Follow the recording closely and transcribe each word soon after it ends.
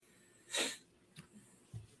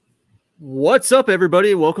What's up,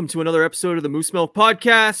 everybody? Welcome to another episode of the Moose Milk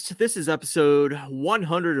Podcast. This is episode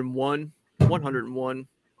 101. 101.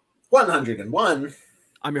 101.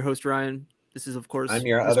 I'm your host, Ryan. This is, of course, I'm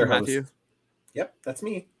your Mr. other Matthew. host. Yep, that's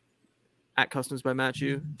me. At Customs by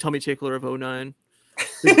Matthew. Tummy Tickler of 09.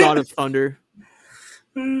 The God of Thunder.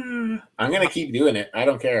 I'm going to keep doing it. I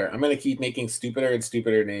don't care. I'm going to keep making stupider and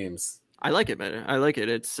stupider names. I like it, man. I like it.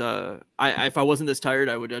 It's if I wasn't this tired,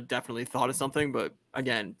 I would have definitely thought of something. But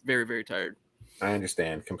again, very, very tired. I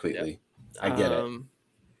understand completely. Yeah. I get it.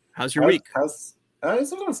 How's your week? It's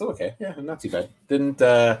okay. Yeah, not too bad.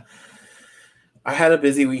 I had a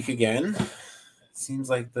busy week again. Seems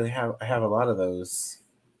like I have a lot of those.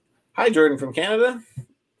 Hi, Jordan from Canada.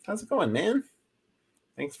 How's it going, man?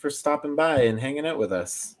 Thanks for stopping by and hanging out with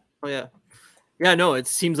us. Oh, yeah. Yeah, no, it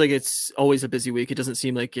seems like it's always a busy week. It doesn't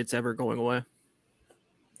seem like it's ever going away.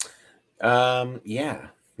 Yeah.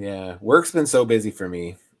 Work's been so busy for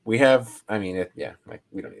me. We don't need to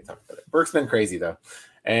talk about it. Work's been crazy though.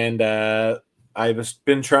 And I've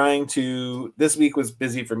been trying to, this week was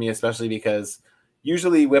busy for me, especially because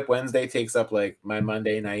usually Whip Wednesday takes up like my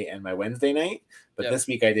Monday night and my Wednesday night. But This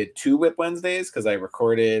week I did 2 Whip Wednesdays because I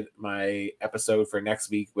recorded my episode for next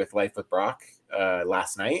week with Life with Brock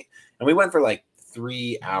last night. And we went for like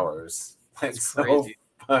 3 hours. That's so crazy.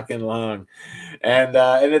 Fucking long. And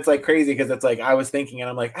it's like crazy because it's like I was thinking and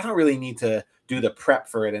I'm like, I don't really need to do the prep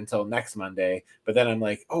for it until next Monday. But then I'm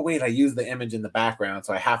like, oh wait, I used the image in the background,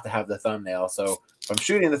 so I have to have the thumbnail. So if I'm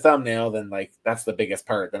shooting the thumbnail, then like that's the biggest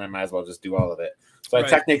part. Then I might as well just do all of it. So I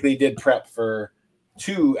technically did prep for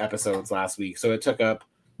 2 episodes last week. So it took up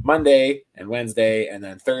Monday and Wednesday, and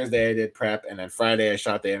then Thursday I did prep, and then Friday I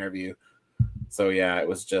shot the interview. So yeah, it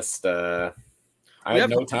was just I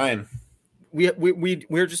had no time.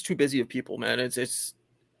 We're just too busy of people, man. It's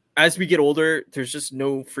as we get older, there's just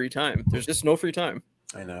no free time.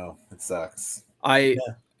 I know, it sucks. I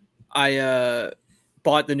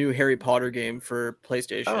bought the new Harry Potter game for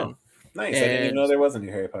PlayStation. Oh, nice. I didn't even know there was a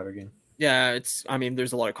new Harry Potter game. Yeah,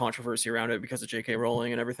 there's a lot of controversy around it because of J.K.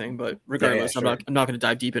 Rowling and everything. But regardless, sure. I'm not going to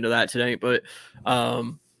dive deep into that tonight. But I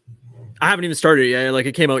haven't even started it yet. Like,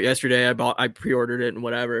 it came out yesterday. I pre-ordered it and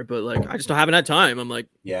whatever. But like, I just haven't had time. I'm like,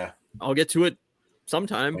 yeah, I'll get to it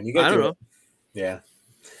sometime. When you get I don't know. Yeah.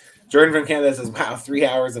 Jordan from Canada says, "Wow, 3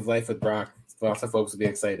 hours of Life with Brock." Lots of folks will be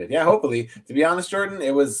excited. Yeah, hopefully. To be honest, Jordan,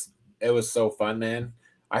 it was so fun, man.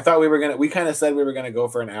 I thought we kind of said we were gonna go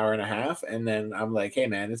for an hour and a half, and then I'm like, hey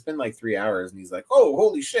man, it's been like 3 hours, and he's like, oh,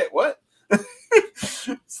 holy shit, what?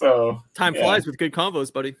 So time flies with good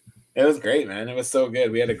combos, buddy. It was great, man. It was so good.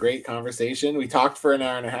 We had a great conversation. We talked for an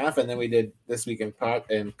hour and a half, and then we did This Week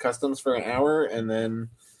in Customs for an hour, and then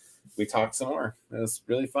we talked some more. It was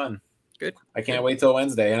really fun. Good. I can't wait till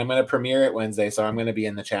Wednesday, and I'm going to premiere it Wednesday, so I'm going to be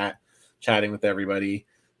in the chat chatting with everybody,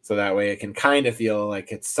 so that way it can kind of feel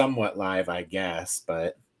like it's somewhat live, I guess.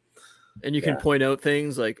 And you can point out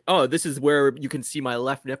things like, oh, this is where you can see my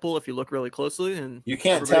left nipple if you look really closely. And you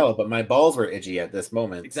can't tell, but my balls were itchy at this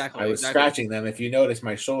moment. Exactly. I was scratching them. If you notice,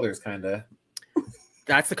 my shoulders kind of.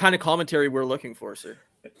 That's the kind of commentary we're looking for, sir.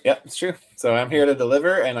 Yep, it's true. So I'm here to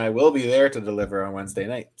deliver, and I will be there to deliver on Wednesday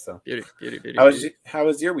night. So beauty. How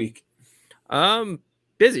was your week?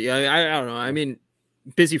 Busy. I don't know. I mean,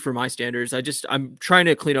 busy for my standards. I'm trying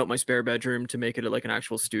to clean out my spare bedroom to make it like an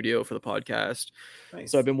actual studio for the podcast.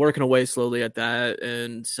 Nice. So I've been working away slowly at that,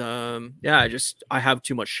 and I have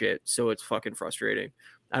too much shit, so it's fucking frustrating.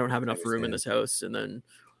 I don't have enough room in this house, and then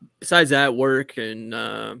besides that, work and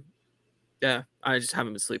I just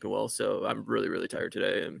haven't been sleeping well, so I'm really, really tired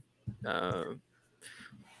today. And it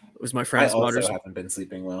was my friend's daughter's haven't been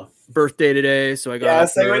sleeping well birthday today, so I got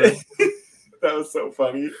that was so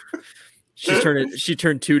funny. She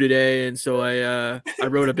turned 2 today, and so I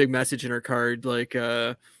wrote a big message in her card like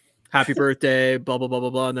happy birthday, blah blah blah blah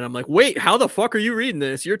blah, and then I'm like, wait, how the fuck are you reading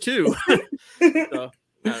this? You're 2. So I don't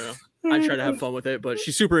know. I try to have fun with it, but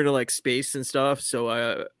she's super into like space and stuff,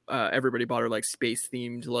 so everybody bought her like space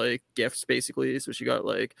themed like gifts basically. So she got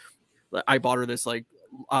like I bought her this like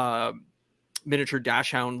miniature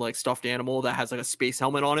dash hound like stuffed animal that has like a space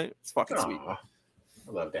helmet on it. It's fucking sweet. I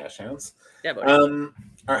love dash hounds. Yeah, buddy.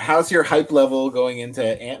 How's your hype level going into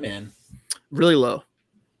Ant-Man? Really low.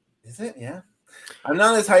 Is it? Yeah. I'm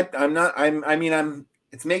not as hyped.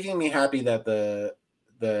 It's making me happy that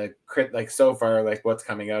the crit, like so far, like what's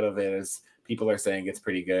coming out of it is people are saying it's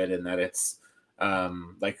pretty good and that it's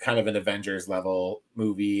like kind of an Avengers level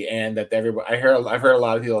movie, and that I've heard a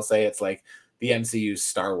lot of people say it's like the MCU's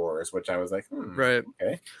Star Wars, which I was like, right.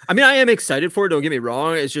 Okay. I mean, I am excited for it. Don't get me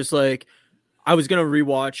wrong. It's just like I was gonna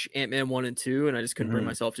rewatch Ant-Man 1 and 2, and I just couldn't bring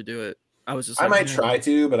myself to do it. I was just I like, might try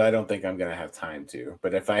to, but I don't think I'm gonna have time to.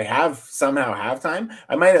 But if I somehow have time,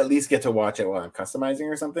 I might at least get to watch it while I'm customizing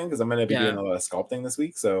or something, because I'm gonna be doing yeah, a lot of sculpting this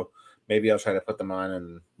week. So maybe I'll try to put them on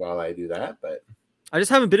and while I do that. But I just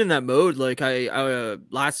haven't been in that mode. Like I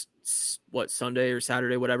last Sunday or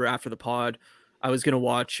Saturday, whatever, after the pod, I was gonna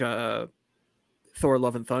watch Thor: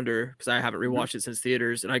 Love and Thunder because I haven't Mhm. rewatched it since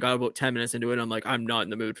theaters, and I got about 10 minutes into it. And I'm like, I'm not in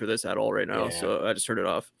the mood for this at all right now, Yeah, so I just turned it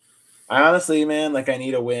off. I honestly, man, like I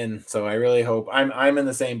need a win. So I really hope I'm in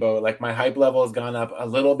the same boat. Like my hype level has gone up a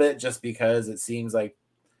little bit just because it seems like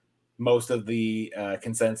most of the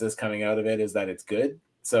consensus coming out of it is that it's good.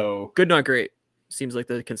 So, Good, not great. Seems like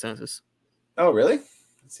the consensus. oh really? It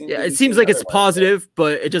seemed Yeah, to it be seems saying like it's otherwise, though. positive,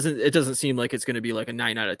 but it doesn't seem like it's going to be like a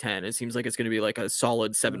 9 out of 10. It seems like it's going to be like a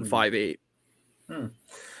solid 7.58. Hmm.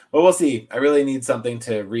 Well, we'll see. I really need something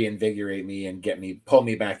to reinvigorate me and pull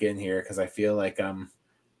me back in here because I feel like I'm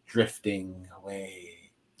drifting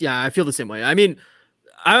away. Yeah, I feel the same way. I mean,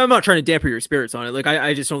 I'm not trying to damper your spirits on it. Like,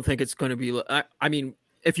 I just don't think it's going to be. I mean,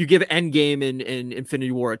 if you give Endgame and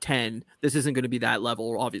Infinity War a 10, this isn't going to be that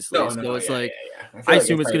level, obviously. No, So no, it's yeah, like, yeah, yeah. I I feel like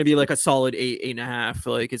assume it's it's going hard to be to. like a solid 8.5.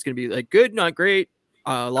 Like, it's going to be like good, not great, a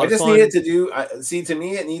I lot of just need it fun. to do. See, to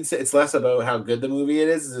me, it's less about how good the movie it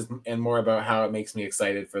is, and more about how it makes me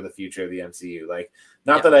excited for the future of the MCU. Like,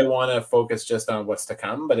 not Yeah, that I want to focus just on what's to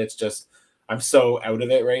come, but it's just I'm so out of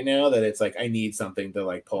it right now that it's like I need something to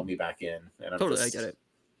like pull me back in, and I'm totally. I get just it.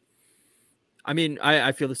 I mean,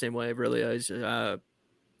 I feel the same way, really.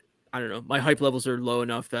 I don't know. My hype levels are low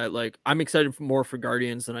enough that like I'm excited more for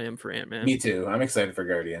Guardians than I am for Ant-Man. me too. I'm excited for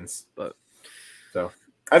Guardians. But So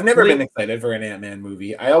I've never been late, excited for an Ant-Man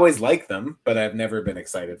movie. I always like them, but I've never been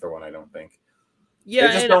excited for one. I don't think they yeah,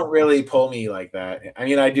 just and don't really pull me like that. I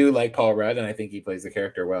mean, I do like Paul Rudd, and I think he plays the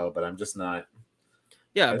character well, but I'm just not.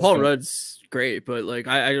 yeah, I just Paul don't. Rudd's great, but like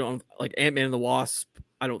I don't like Ant-Man and the Wasp.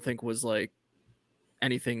 I don't think was like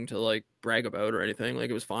anything to like brag about or anything. Like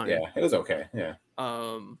it was fine. Yeah, it was okay. Yeah,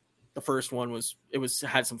 Um, the first one was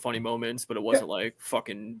had some funny moments, but it yeah, wasn't like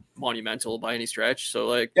fucking monumental by any stretch. So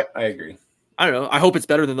like yeah. I agree. I don't know. I hope it's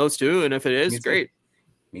better than those two, and if it Me is, too. great.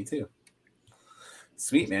 Me too.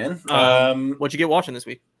 Sweet man. What'd you get watching this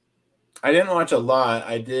week? I didn't watch a lot.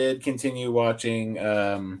 I did continue watching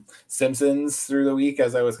Simpsons through the week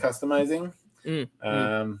as I was customizing. Mm,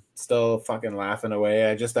 mm. Still fucking laughing away.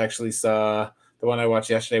 I just actually saw the one I watched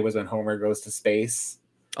yesterday was when Homer goes to space.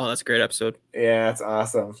 Oh, that's a great episode. Yeah, it's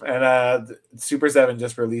awesome. And Super 7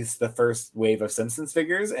 just released the first wave of Simpsons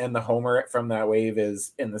figures, and the Homer from that wave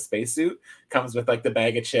is in the spacesuit. Comes with like the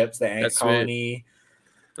bag of chips, the ant That's sweet. colony.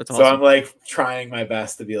 That's So I'm awesome. like trying my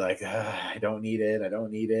best to be like, I don't need it. I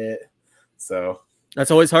don't need it. So That's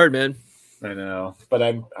always hard, man. I know, but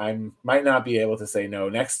I'm might not be able to say no.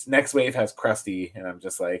 Next wave has Krusty, and I'm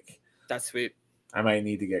just like That's sweet. I might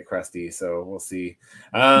need to get Krusty, so we'll see.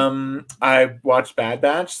 I watched Bad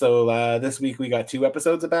Batch, so this week we got 2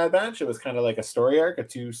 episodes of Bad Batch. It was kind of like a story arc, a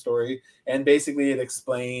 2 story, and basically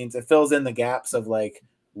it fills in the gaps of like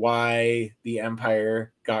why the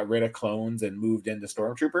Empire got rid of clones and moved into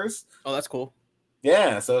stormtroopers. Oh, that's cool.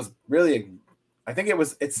 Yeah, so it's really, I think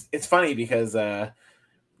it's funny because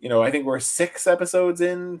I think we're 6 episodes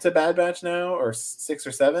into Bad Batch now, or 6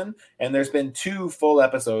 or 7, and there's been 2 full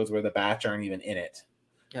episodes where the Batch aren't even in it.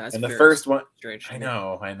 Yeah, that's And the very first one, strange. I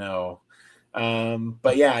know.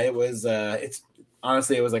 But yeah, it was. It's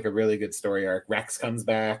honestly, it was like a really good story arc. Rex comes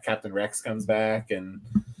back, Captain Rex comes back, and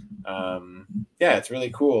yeah, it's really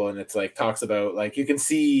cool. And it's like talks about like you can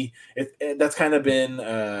see that's kind of been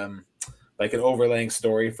like an overlaying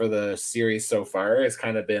story for the series so far. It's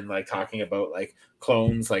kind of been like talking about like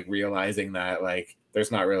clones like realizing that like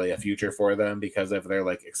there's not really a future for them because of their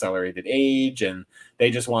like accelerated age, and they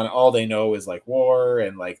just want all they know is like war,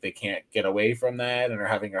 and like they can't get away from that and are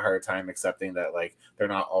having a hard time accepting that like they're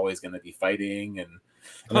not always going to be fighting. And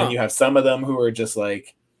then you have some of them who are just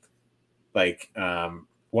like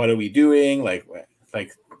what are we doing, like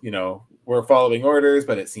we're following orders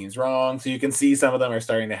but it seems wrong. So you can see some of them are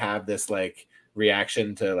starting to have this like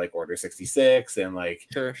reaction to like Order 66, and like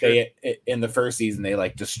Sure. they in the first season they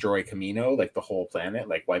like destroy Camino, like the whole planet,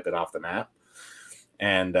 like wipe it off the map.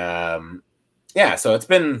 And yeah, so it's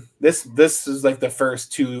been this is like the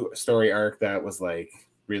first 2 story arc that was like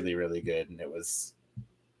really really good, and it was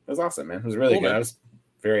awesome, man. It was really Cool, good. man. I was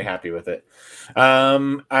very happy with it.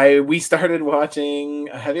 We started watching,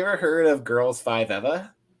 have you ever heard of Girls 5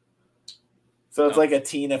 Eva? So it's No. like a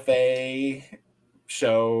Tina Fey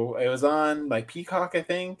show. It was on like Peacock, I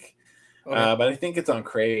think. Okay. But I think it's on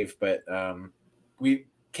Crave. But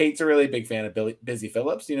Kate's a really big fan of Busy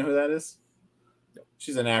Phillips. Do you know who that is?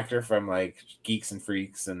 She's an actor from like Geeks and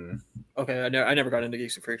Freaks and Okay, I never got into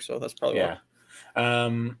Geeks and Freaks, so that's probably yeah.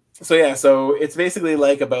 So it's basically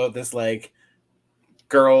like about this like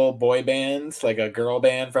girl boy band, like a girl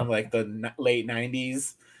band from like the late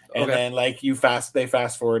 90s. And Okay. then like they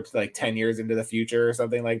fast forward to like 10 years into the future or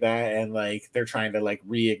something like that, and like they're trying to like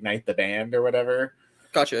reignite the band or whatever.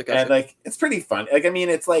 Gotcha. And like it's pretty fun. Like I mean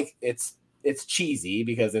it's like it's cheesy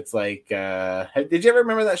because it's like did you ever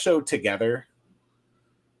remember that show Together?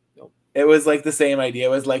 Nope. It was like the same idea.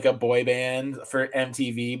 It was like a boy band for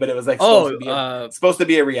MTV, but it was like supposed to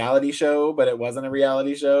be a reality show, but it wasn't a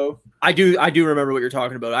reality show. I do remember what you're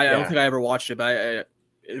talking about. I don't think I ever watched it, but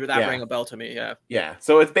that rang a bell to me. Yeah. Yeah.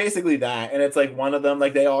 So it's basically that. And it's like one of them,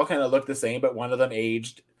 like they all kind of look the same, but one of them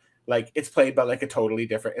aged. Like it's played by like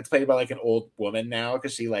it's played by like an old woman now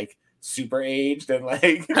because she like super aged and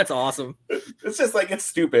like that's awesome. It's just like it's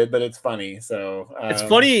stupid, but it's funny. So it's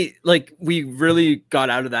funny. Like we really got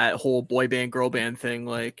out of that whole boy band, girl band thing,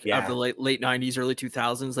 like of the late 90s, early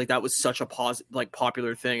 2000s. Like that was such a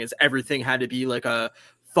popular thing, is everything had to be like a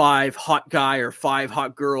 5 hot guy or 5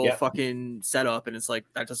 hot girl fucking setup, and it's like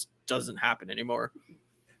that just doesn't happen anymore.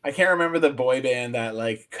 I can't remember the boy band that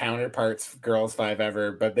like counterparts Girls 5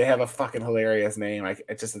 Ever, but they have a fucking hilarious name.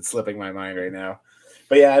 It's slipping my mind right now.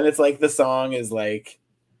 But yeah, and it's like the song is like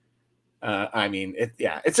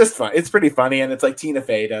it's just fun. It's pretty funny, and it's like Tina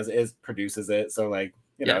Fey produces it, so like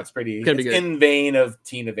it's pretty it's in vein of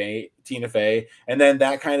Tina Fey, and then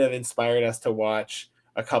that kind of inspired us to watch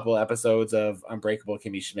a couple episodes of Unbreakable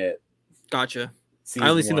Kimmy Schmidt. Gotcha. I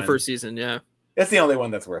only seen the first season. Yeah, it's the only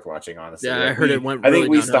one that's worth watching, honestly. Yeah, I heard it went. I think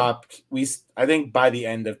we stopped. I think by the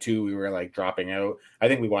end of 2, we were like dropping out. I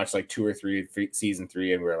think we watched like 2 or 3 season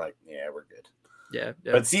 3, and we were like, yeah, we're good. Yeah.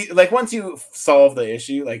 But see, like once you solve the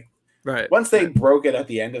issue, like once they broke it at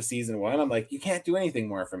the end of season 1, I'm like, you can't do anything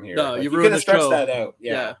more from here. No, like, you could have stretched show. that out.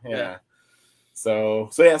 Yeah. So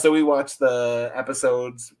we watched the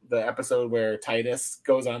episode where Titus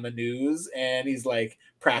goes on the news and he's like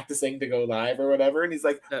practicing to go live or whatever, and he's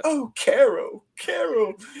like, "Oh, Carol,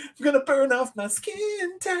 I'm gonna burn off my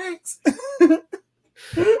skin tags."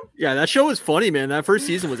 Yeah, that show was funny, man. That first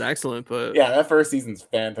season was excellent, but yeah, that first season's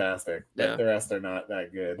fantastic. But the rest are not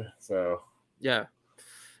that good. So yeah,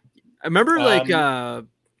 I remember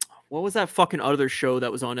what was that fucking other show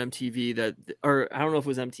that was on MTV or I don't know if it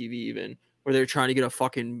was MTV even, where they're trying to get a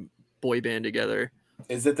fucking boy band together.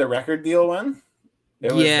 Is it the Record Deal one?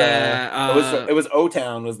 It was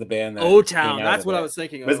O-Town was the band. O-Town, that's what I was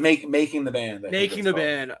thinking of. It was making the band. Making the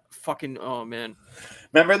band. Fucking, oh man.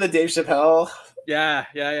 Remember the Dave Chappelle? Yeah.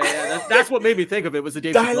 That's what made me think of it, was the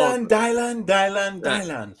Dave Chappelle.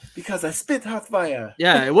 Dylan, because I spit hot fire.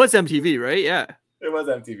 Yeah, it was MTV, right? Yeah. It was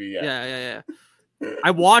MTV, yeah. I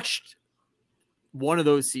watched one of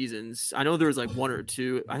those seasons. I know there was like 1 or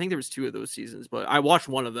 2. I think there was 2 of those seasons, but I watched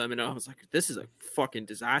one of them and I was like, this is a fucking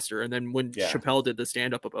disaster. And then when Chappelle did the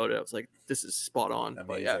stand-up about it, I was like, this is spot on. Amazing.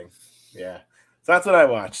 But yeah. So that's what I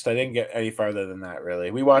watched. I didn't get any farther than that,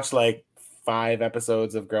 really. We watched like 5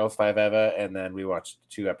 episodes of Girls 5 Eva, and then we watched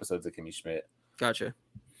 2 episodes of Kimmy Schmidt. Gotcha.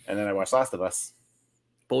 And then I watched Last of Us.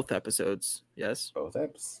 Both episodes. Yes. Both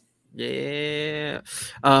eps. Yeah.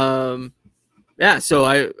 Yeah, so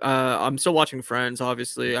I'm still watching Friends.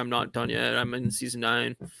 Obviously, I'm not done yet. I'm in season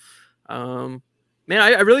 9. Man,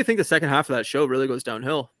 I really think the second half of that show really goes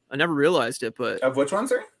downhill. I never realized it, but of which one,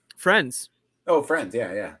 sir? Friends. Oh, Friends.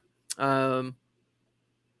 Yeah. Yeah,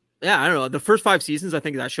 I don't know. The first 5 seasons, I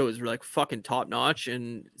think that show is like fucking top notch,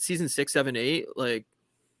 and season 6, 7, 8, like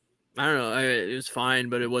I don't know, it was fine,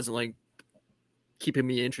 but it wasn't like keeping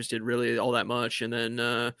me interested really all that much. And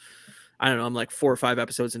then I don't know, I'm like 4 or 5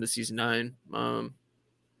 episodes into season 9. I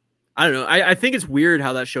don't know. I think it's weird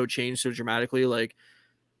how that show changed so dramatically. Like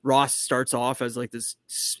Ross starts off as like this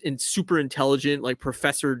super intelligent, like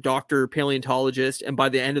professor, doctor, paleontologist. And by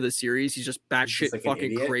the end of the series, he's just batshit like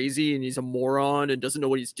fucking crazy, and he's a moron and doesn't know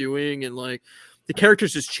what he's doing. And like the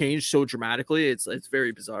characters just changed so dramatically. It's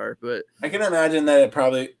very bizarre, but I can imagine that it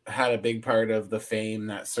probably had a big part of the fame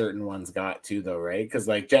that certain ones got too, though, right? Because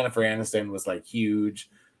like Jennifer Aniston was like huge.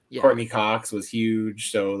 Yeah. Courtney Cox was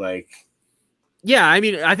huge. So like, yeah, I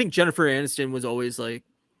mean, I think Jennifer Aniston was always like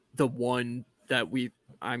the one that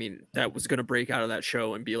that was going to break out of that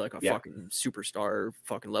show and be like a fucking superstar,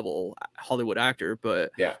 fucking level Hollywood actor.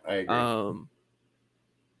 But yeah, I agree.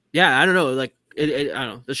 Yeah, I don't know. Like I don't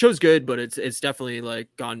know. The show's good, but it's definitely like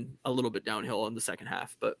gone a little bit downhill in the second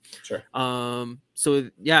half, but sure. So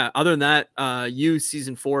yeah, other than that,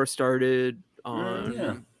 season 4 started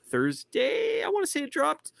on Thursday. I want to say it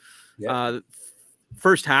dropped.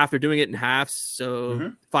 first half. They're doing it in halves. So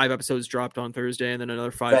Mhm. 5 episodes dropped on Thursday, and then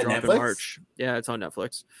another 5 that dropped in Netflix? March. Yeah, it's on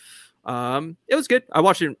Netflix. It was good. I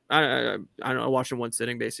watched it. I don't know. I watched it in one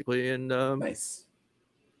sitting basically, and Nice.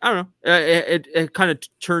 I don't know. It kind of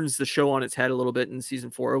turns the show on its head a little bit in season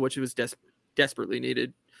 4, which it was desperately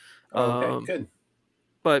needed. Okay, good.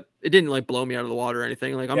 But it didn't like blow me out of the water or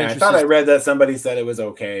anything. Like I'm Yeah, I interested. thought I read that somebody said it was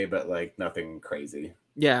okay, but like nothing crazy.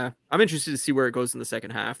 Yeah, I'm interested to see where it goes in the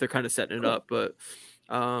second half. They're kind of setting it up, but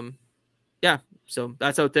yeah. So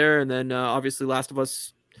that's out there, and then obviously Last of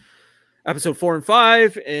Us episode 4 and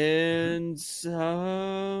 5, and I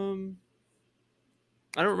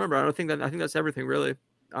don't remember. I think that's everything really.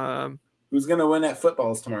 Who's gonna win at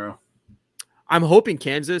footballs tomorrow? I'm hoping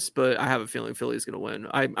Kansas, but I have a feeling Philly's going to win.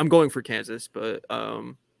 I'm going for Kansas, but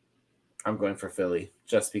I'm going for Philly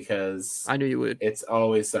just because I knew you would. it's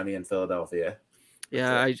always sunny in Philadelphia.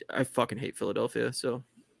 Yeah, I fucking hate Philadelphia. So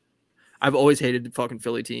I've always hated the fucking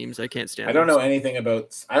Philly teams. I can't stand. I don't them, know anything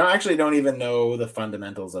about. I don't even know the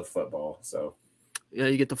fundamentals of football. So yeah,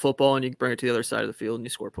 you get the football and you bring it to the other side of the field and you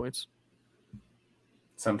score points.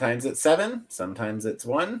 sometimes it's 7, sometimes it's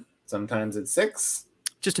 1, sometimes it's 6.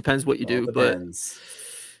 Just depends what you do, depends.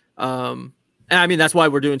 But and I mean that's why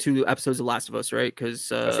we're doing 2 episodes of Last of Us, right?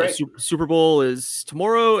 Because right. Super Bowl is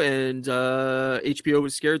tomorrow, and HBO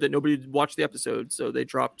was scared that nobody would watch the episode, so they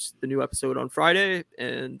dropped the new episode on Friday,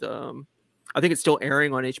 and I think it's still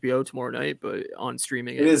airing on HBO tomorrow night, but on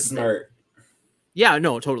streaming it is smart. Yeah,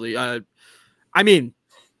 no, totally. I mean,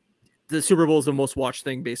 the Super Bowl is the most watched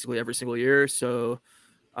thing basically every single year, so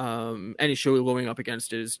any show going up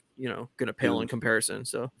against it is gonna pale in comparison.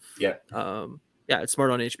 So yeah, it's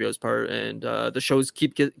smart on HBO's part, and the shows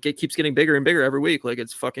keeps getting bigger and bigger every week. Like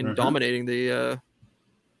it's fucking dominating the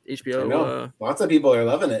HBO. Lots of people are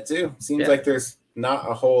loving it too. Seems like there's not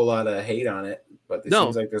a whole lot of hate on it, but it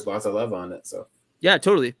seems like there's lots of love on it. So yeah,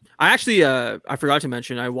 totally. I actually I forgot to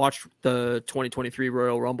mention I watched the 2023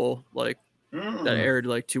 Royal Rumble that aired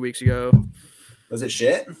like 2 weeks ago. Was it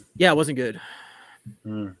shit? Yeah, it wasn't good.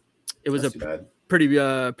 It was That's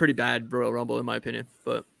pretty bad Royal Rumble in my opinion,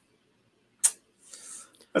 but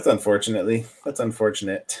that's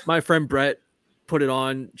unfortunate. My friend Brett put it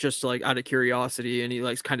on just like out of curiosity, and he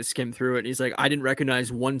like kind of skimmed through it, and he's like, I didn't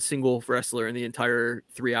recognize one single wrestler in the entire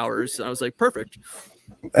 3 hours. And I was like, perfect.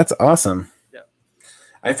 That's awesome. Yeah,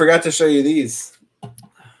 I forgot to show you these.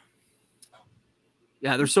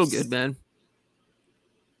 Yeah, they're so good, man.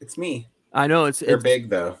 It's me. I know they're big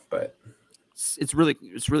though, but it's really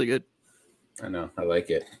good. I know. I like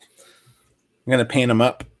it. I'm gonna paint them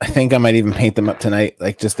up. I think I might even paint them up tonight,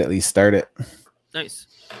 like just at least start it. Nice.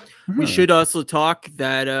 We should also talk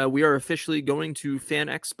that we are officially going to Fan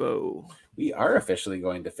Expo. We are officially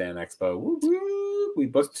going to Fan Expo. Woo-woo. We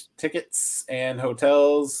booked tickets and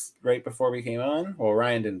hotels right before we came on. Well,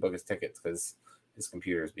 Ryan didn't book his tickets because his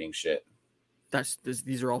computer is being shit.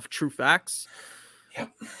 These are all true facts. Yep.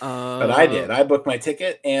 But I did. I booked my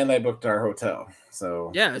ticket and I booked our hotel.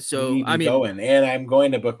 So yeah. So I mean, going, and I'm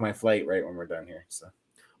going to book my flight right when we're done here. So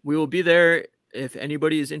we will be there if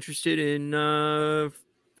anybody is interested in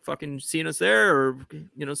fucking seeing us there, or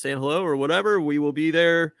saying hello or whatever. We will be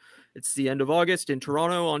there. It's the end of August in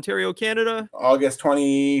Toronto, Ontario, Canada. August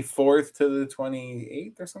 24th to the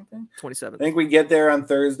 28th or something. 27th. I think we get there on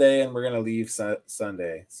Thursday and we're gonna leave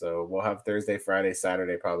Sunday. So we'll have Thursday, Friday,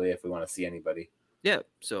 Saturday probably if we want to see anybody. Yeah,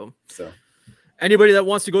 so anybody that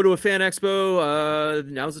wants to go to a Fan Expo,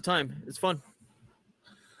 now's the time. It's fun.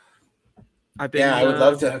 I would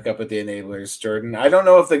love to hook up with the Enablers, Jordan. I don't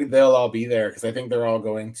know if they'll all be there because I think they're all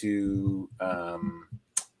going to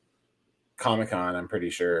Comic-Con, I'm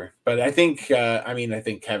pretty sure. But I think, I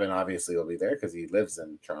think Kevin obviously will be there because he lives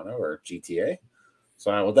in Toronto or GTA.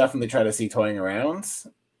 So I will definitely try to see Toying Around.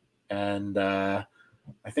 And I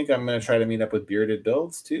think I'm going to try to meet up with Bearded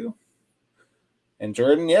Builds too. And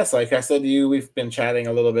Jordan, yes, like I said to you, we've been chatting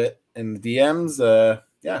a little bit in the DMs.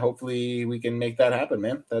 Hopefully we can make that happen,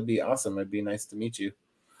 man. That'd be awesome. It'd be nice to meet you.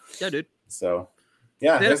 Yeah, dude. So,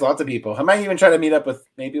 there's lots of people. I might even try to meet up with.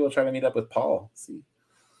 Maybe we'll try to meet up with Paul. See.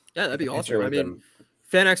 Yeah, that'd be awesome. I mean,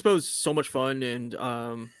 Fan Expo is so much fun,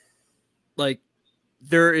 and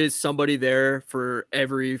there is somebody there for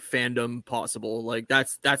every fandom possible. Like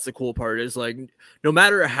that's the cool part. Is like no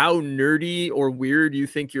matter how nerdy or weird you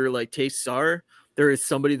think your like tastes are, there is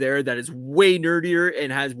somebody there that is way nerdier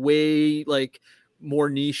and has way like more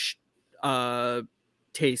niche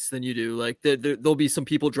tastes than you do. Like there'll be some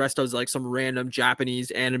people dressed as like some random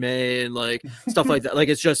Japanese anime and like stuff like that. Like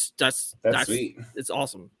it's just that's sweet. It's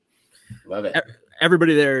awesome. Love it.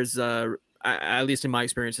 Everybody there is at least in my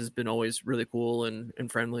experience has been always really cool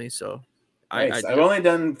and friendly. So Nice. I've only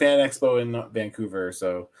done Fan Expo in Vancouver,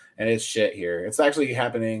 and it's shit here. It's actually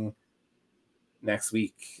happening next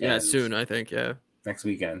week. Yeah, soon, I think. Yeah. Next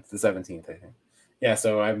weekend, the 17th, I think. Yeah,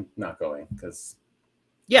 so I'm not going because.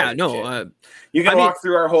 Yeah, no. You can walk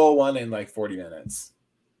through our whole one in like 40 minutes.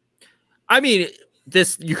 I mean,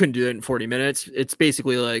 you couldn't do it in 40 minutes. It's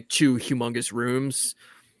basically like 2 humongous rooms.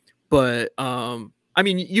 But I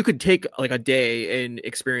mean, you could take like a day and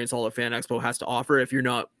experience all that Fan Expo has to offer if you're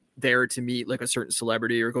not there to meet like a certain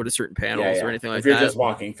celebrity or go to certain panels or anything like that. If you're just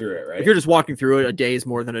walking through it, right? If you're just walking through it, a day is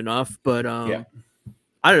more than enough. But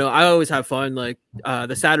I don't know. I always have fun. Like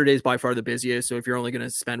the Saturday is by far the busiest. So if you're only going to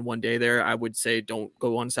spend one day there, I would say don't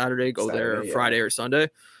go on Saturday. Go there Friday or Sunday.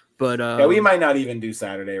 But we might not even do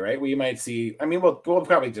Saturday, right? We might see. I mean, we'll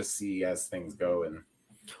probably just see as things go, and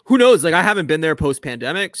who knows? Like I haven't been there post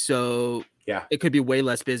pandemic, so yeah, it could be way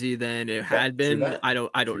less busy than it had been. I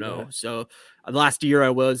don't know. So last year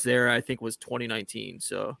I was there, I think was 2019.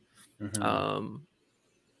 So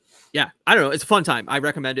yeah, I don't know. It's a fun time. I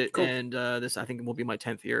recommend it. Cool. And this I think will be my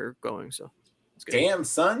 10th year going. So it's good. Damn,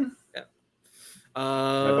 son. Yeah.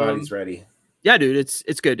 My body's ready. Yeah, dude,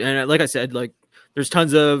 it's good. And like I said, like there's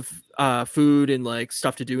tons of food and like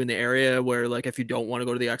stuff to do in the area where like if you don't want to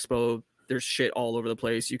go to the expo, there's shit all over the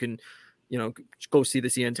place. You can, go see the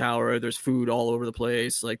CN Tower. There's food all over the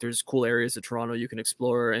place. Like there's cool areas of Toronto you can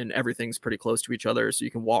explore, and everything's pretty close to each other, so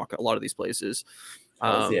you can walk a lot of these places.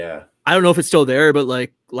 Yeah. I don't know if it's still there, but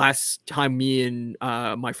like last time me and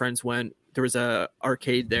my friends went, there was a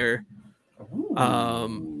arcade there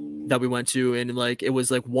that we went to, and like it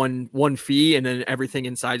was like one fee, and then everything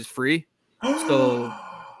inside is free. So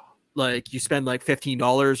like you spend like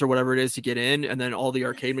 $15 or whatever it is to get in, and then all the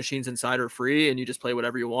arcade machines inside are free, and you just play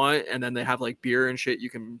whatever you want. And then they have like beer and shit you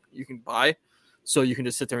can buy, so you can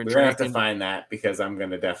just sit there and drink. We're gonna have to find that because I'm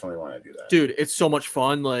gonna definitely want to do that, dude. It's so much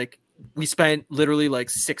fun. Like we spent literally like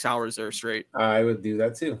 6 hours there straight. I would do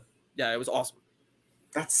that too. Yeah, it was awesome.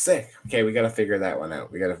 That's sick. Okay, we got to figure that one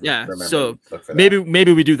out. We got to remember. So look for maybe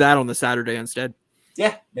we do that on the Saturday instead.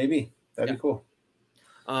 Yeah, maybe that'd be cool.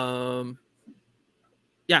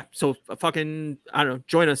 Yeah, so fucking I don't know.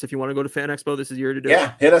 Join us if you want to go to Fan Expo. This is your year to do it.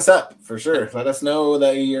 Yeah, hit us up for sure. Let us know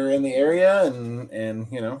that you're in the area, and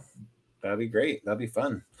that'd be great. That'd be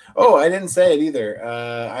fun. Oh, I didn't say it either.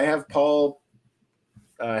 I have Paul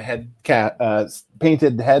painted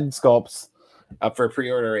head sculpts up for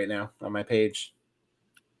pre-order right now on my page.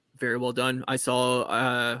 Very well done. I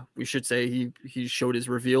saw we should say he showed his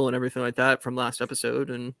reveal and everything like that from last episode,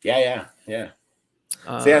 and yeah.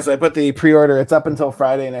 So I put the pre-order. It's up until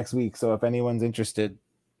Friday next week, so if anyone's interested,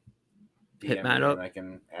 hit Matt up. I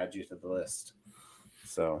can add you to the list.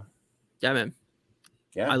 So yeah, man.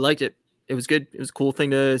 Yeah, I liked it. It was good. It was a cool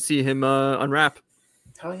thing to see him unwrap.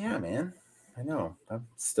 Hell yeah, man. I know. I'm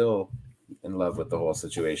still in love with the whole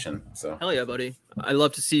situation. So hell yeah, buddy. I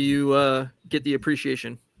love to see you get the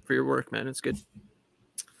appreciation for your work, man. It's good.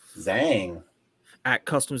 Zang. At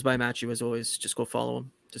Customs by Matthew, as always. Just go follow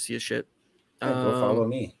him to see his shit. Yeah, go follow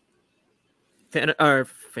me. Fan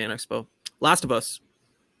Expo. Last of Us.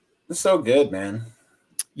 It's so good, man.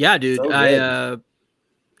 Yeah, dude. So I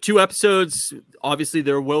 2 episodes. Obviously,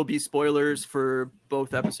 there will be spoilers for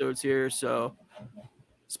both episodes here. So,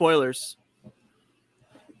 spoilers.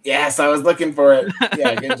 Yes, I was looking for it.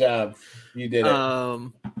 Yeah, good job. You did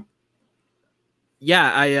it.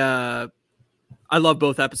 Yeah, I love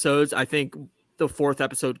both episodes. I think the 4th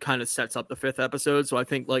episode kind of sets up the 5th episode. So I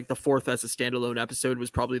think like the 4th as a standalone episode was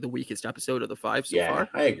probably the weakest episode of the 5 so far.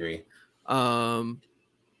 I agree. I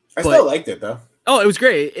still liked it though. Oh, it was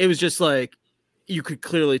great. It was just like you could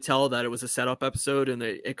clearly tell that it was a setup episode, and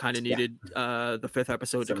it kind of needed the 5th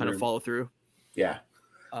episode to kind of follow through. Yeah.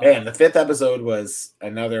 And the 5th episode was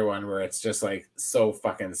another one where it's just like so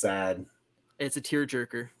fucking sad. It's a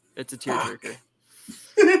tearjerker.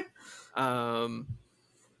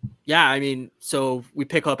 Yeah, I mean, so we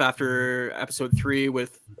pick up after episode 3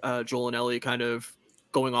 with Joel and Ellie kind of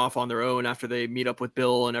going off on their own after they meet up with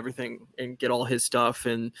Bill and everything and get all his stuff,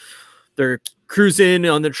 and they're cruising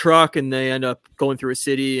on the truck, and they end up going through a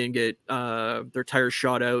city and get their tires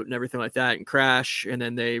shot out and everything like that and crash, and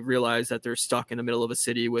then they realize that they're stuck in the middle of a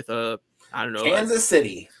city with Kansas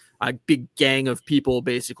City, a big gang of people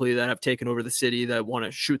basically that have taken over the city that want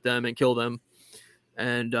to shoot them and kill them,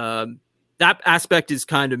 and that aspect is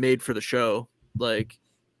kind of made for the show. Like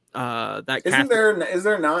that is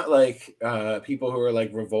there not like people who are like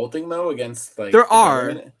revolting though against like there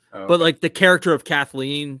are but like the character of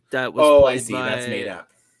Kathleen that was I see that's made up.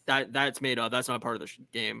 That's made up. That's not part of the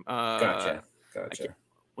game. Gotcha.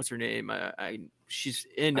 What's her name? She's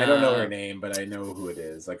in. I don't know her name, but I know who it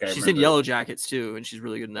is. Like she's in Yellow Jackets too, and she's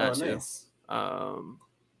really good in that too. Nice.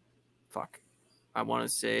 Fuck, I want to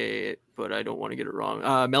say it, but I don't want to get it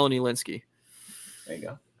wrong. Melanie Linsky. There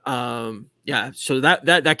you go. Yeah, so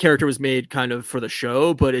that character was made kind of for the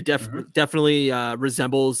show, but it definitely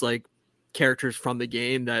resembles like characters from the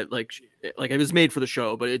game that like it was made for the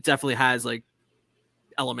show, but it definitely has like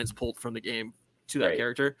elements pulled from the game to that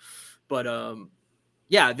character. But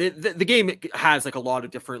yeah, the game has like a lot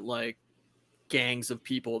of different like gangs of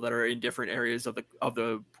people that are in different areas of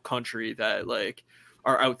the country that like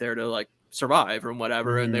are out there to like survive or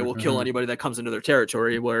whatever, and they will kill anybody that comes into their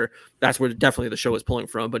territory. Where that's where definitely the show is pulling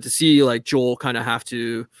from. But to see like Joel kind of have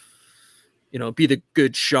to, you know, be the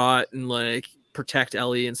good shot and like protect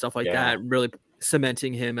Ellie and stuff like that, really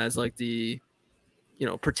cementing him as like the, you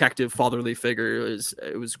know, protective fatherly figure,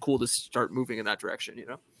 it was cool to start moving in that direction, you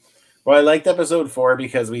know. Well, I liked episode 4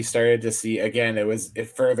 because we started to see again.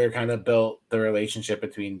 It further kind of built the relationship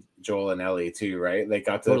between Joel and Ellie too, right? Like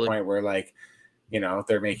got to the point where like, you know,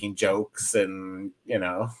 they're making jokes and, you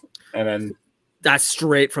know, and then that's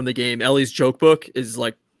straight from the game. Ellie's joke book is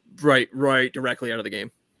like right directly out of the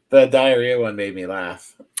game. The diarrhea one made me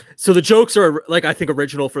laugh. So the jokes are like, I think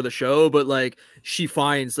original for the show, but like she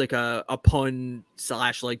finds like a pun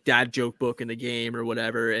 / like dad joke book in the game or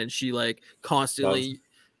whatever. And she like constantly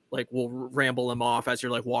like will ramble them off as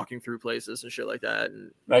you're like walking through places and shit like that.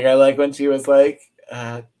 And like, I like when she was like,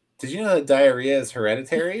 did you know that diarrhea is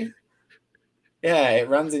hereditary? Yeah, it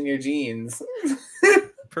runs in your genes.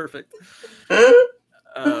 Perfect.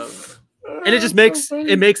 And it just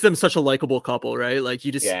makes them such a likable couple, right? Like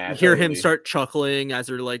you just hear him start chuckling as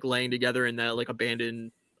they're like laying together in that like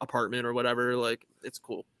abandoned apartment or whatever. Like it's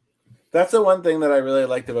cool. That's the one thing that I really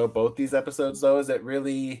liked about both these episodes, though, is it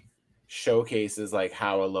really showcases like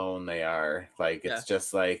how alone they are. Like it's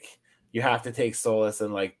just like you have to take solace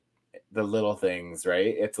in like the little things,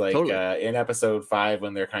 right? It's like in episode 5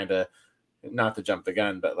 when they're kind of, not to jump the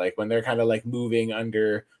gun, but like when they're kind of like moving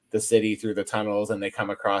under the city through the tunnels and they come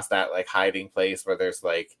across that like hiding place where there's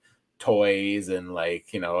like toys and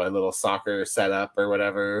like, you know, a little soccer setup or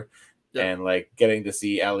whatever, and like getting to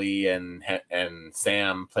see Ellie and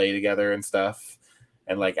Sam play together and stuff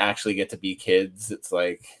and like actually get to be kids. It's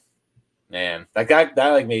like, man, that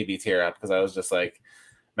like made me tear up because I was just like,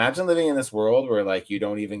 imagine living in this world where like you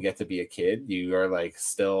don't even get to be a kid. You are like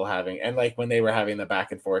still having, and like when they were having the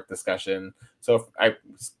back and forth discussion. So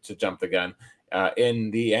to jump the gun, in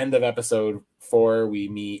the end of episode 4, we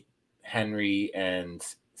meet Henry and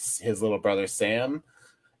his little brother Sam,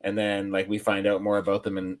 and then like we find out more about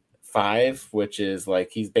them in 5, which is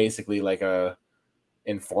like he's basically like a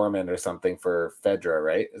informant or something for Fedra,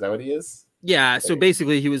 right? Is that what he is? Yeah, so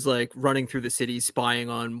basically he was like running through the city, spying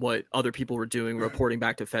on what other people were doing, reporting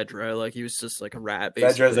back to Fedra. Like he was just like a rat.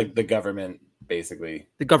 Basically. Fedra is like the government, basically.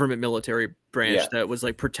 The government military branch that was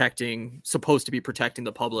like supposed to be protecting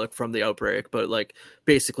the public from the outbreak, but like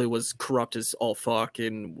basically was corrupt as all fuck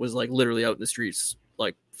and was like literally out in the streets,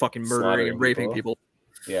 like fucking murdering and raping people.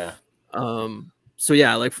 Yeah. So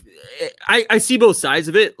yeah, like I see both sides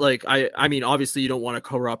of it. Like I mean, obviously you don't want a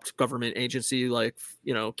corrupt government agency like,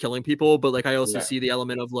 you know, killing people, but like I also see the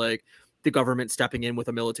element of like the government stepping in with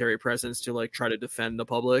a military presence to like try to defend the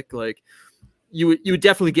public. Like you would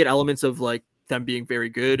definitely get elements of like them being very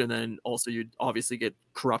good, and then also you'd obviously get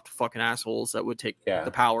corrupt fucking assholes that would take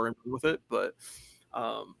the power and run with it. But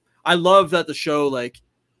I love that the show like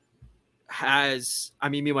has, I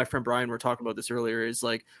mean, me and my friend Brian were talking about this earlier, is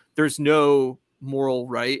like there's no moral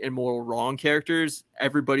right and moral wrong characters.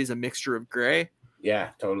 Everybody's a mixture of gray. Yeah,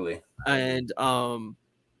 totally. And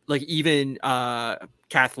like even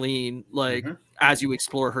Kathleen, like as you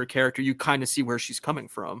explore her character, you kind of see where she's coming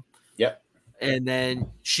from. Yep. And then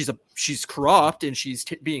she's corrupt and she's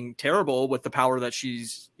being terrible with the power that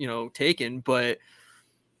she's, you know, taken, but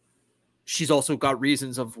she's also got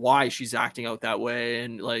reasons of why she's acting out that way.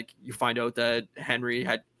 And like you find out that Henry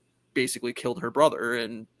had basically killed her brother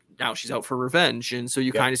and now she's out for revenge. And so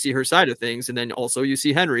you kind of see her side of things. And then also you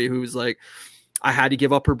see Henry, who's like, I had to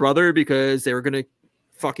give up her brother because they were going to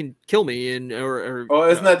fucking kill me. And, or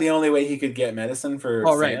isn't that the only way he could get medicine for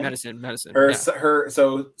Sam? Right. Medicine.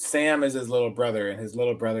 So Sam is his little brother and his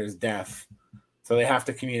little brother's deaf. So they have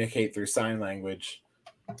to communicate through sign language.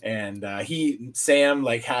 And Sam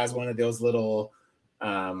like has one of those little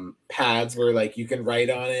pads where like you can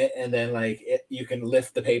write on it and then like you can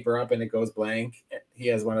lift the paper up and it goes blank. He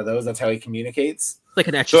has one of those. That's how he communicates. Like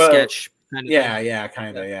an etch a sketch kind of thing.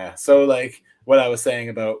 Kind of. So like what I was saying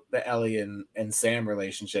about the Ellie and Sam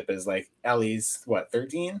relationship is like Ellie's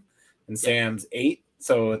 13 and Sam's 8.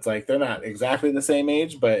 So it's like they're not exactly the same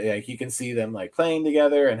age, but like you can see them like playing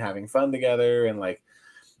together and having fun together, and like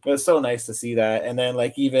it was so nice to see that. And then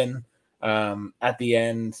like even At the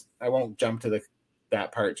end, I won't jump to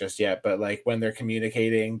that part just yet, but like when they're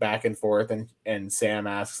communicating back and forth, and Sam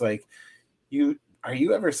asks like, are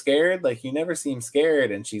you ever scared? Like, you never seem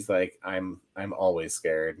scared. And she's like, I'm always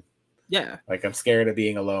scared. Yeah. Like, I'm scared of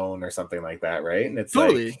being alone or something like that. Right. And it's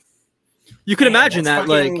totally. like, you can imagine that,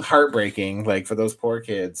 like, heartbreaking, like, for those poor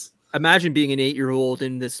kids. Imagine being an 8-year-old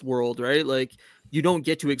in this world, right? Like, you don't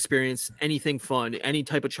get to experience anything fun, any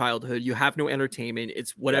type of childhood. You have no entertainment.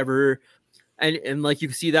 It's whatever. And like, you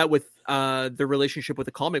can see that with the relationship with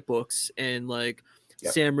the comic books, and like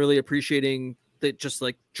Sam really appreciating that, just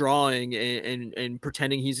like drawing and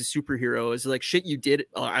pretending he's a superhero is like shit you did,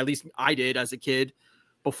 at least I did as a kid,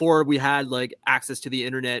 before we had like access to the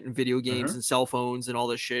internet and video games and cell phones and all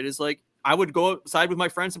this shit. Is like, I would go outside with my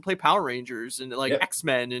friends and play Power Rangers and like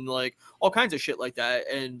X-Men and like all kinds of shit like that.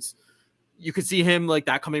 And you could see him like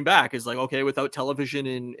that coming back is like, okay, without television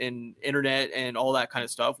and internet and all that kind of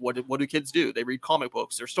stuff, what do kids do? They read comic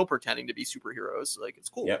books. They're still pretending to be superheroes. Like, it's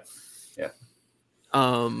cool. Yeah.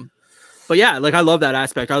 But yeah, like, I love that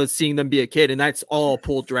aspect. I was seeing them be a kid, and that's all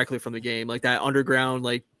pulled directly from the game. Like that underground,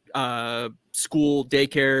 like school,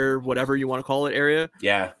 daycare, whatever you want to call it, area.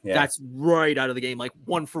 Yeah. That's right out of the game. Like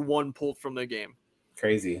 1-for-1 pulled from the game.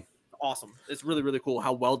 Crazy. Awesome. It's really, really cool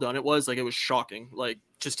how well done it was. Like, it was shocking. Like,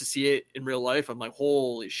 just to see it in real life, I'm like,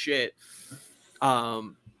 holy shit.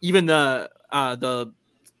 Even a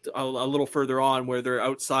little further on where they're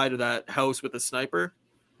outside of that house with the sniper.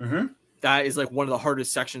 That is like one of the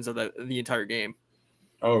hardest sections of the entire game.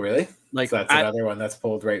 Oh, really? Like, so that's another one that's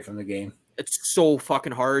pulled right from the game. It's so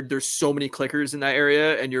fucking hard. There's so many clickers in that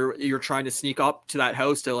area, and you're trying to sneak up to that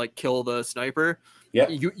house to like kill the sniper. Yeah.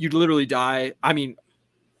 You literally die. I mean,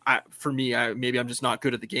 for me, maybe I'm just not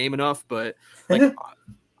good at the game enough, but like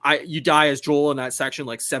you die as Joel in that section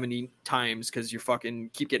like 70 times because you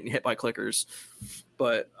fucking keep getting hit by clickers.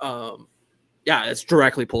 But yeah, it's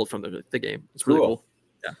directly pulled from the game. It's really cool.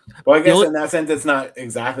 Yeah. Well, I guess in that sense, it's not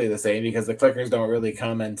exactly the same because the clickers don't really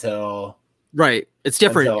come until it's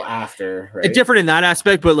different until after. Right? It's different in that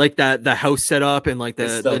aspect, but like the house setup and like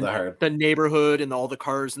the neighborhood and all the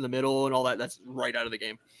cars in the middle and all that, that's right out of the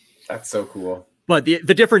game. That's so cool. But the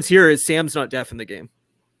difference here is Sam's not deaf in the game.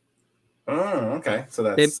 Oh, okay. So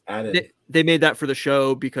that's added. They made that for the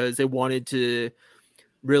show because they wanted to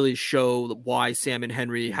really show why Sam and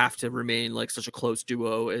Henry have to remain like such a close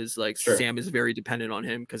duo, is like Sam is very dependent on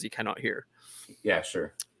him because he cannot hear. Yeah,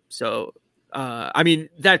 sure. So I mean,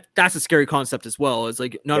 that's a scary concept as well. It's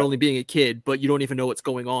like not only being a kid, but you don't even know what's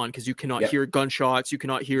going on because you cannot hear gunshots, you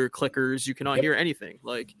cannot hear clickers, you cannot hear anything.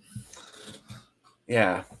 Like,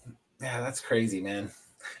 yeah, that's crazy, man.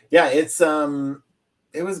 Yeah, it's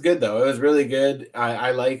it was good though. It was really good.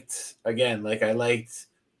 I liked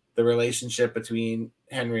the relationship between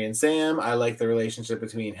Henry and Sam. I liked the relationship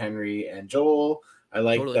between Henry and Joel. I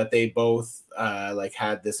liked that they both like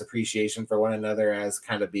had this appreciation for one another as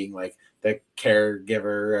kind of being like the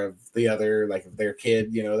caregiver of the other, like their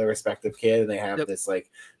kid, you know, their respective kid, and they have this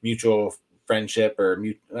like mutual friendship or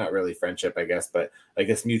not really friendship, I guess, but like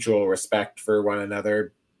this mutual respect for one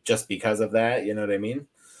another just because of that. You know what I mean?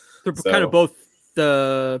 They're kind of both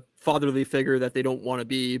the fatherly figure that they don't want to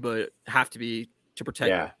be, but have to be to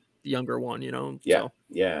protect the younger one, you know?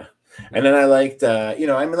 Yeah. And then I liked, you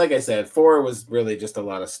know, I mean, like I said, 4 was really just a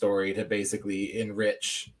lot of story to basically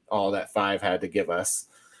enrich all that 5 had to give us.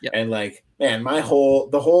 Yep. And like, man, the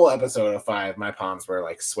whole episode of 5, my palms were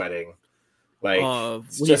like sweating. Like,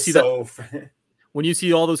 when you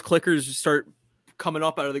see all those clickers just start coming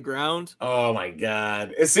up out of the ground. Oh my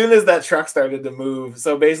God. As soon as that truck started to move.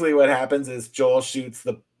 So basically what happens is Joel shoots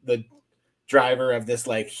the driver of this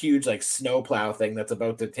like huge like snowplow thing that's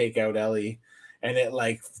about to take out Ellie, and it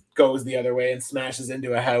like goes the other way and smashes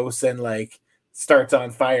into a house and like starts on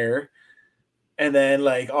fire. And then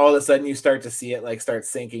like all of a sudden you start to see it like start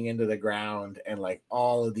sinking into the ground, and like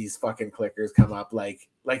all of these fucking clickers come up like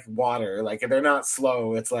water. Like they're not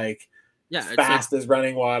slow. It's like fast as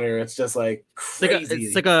running water. It's just like crazy.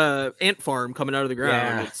 It's like a ant farm coming out of the ground.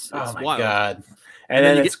 Yeah. It's oh my wild. God. And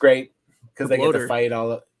then it's great because they get to fight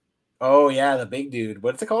all of. Oh yeah, the big dude.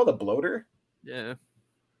 What's it called? A bloater? Yeah.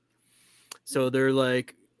 So they're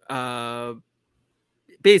like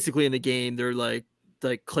basically in the game, they're like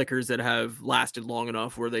clickers that have lasted long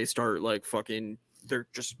enough where they start like fucking, they're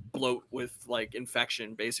just bloat with like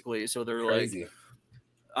infection basically. So they're crazy.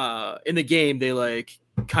 Like in the game they like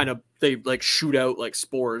they shoot out like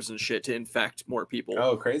spores and shit to infect more people.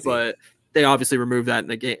 Oh, crazy. But they obviously remove that in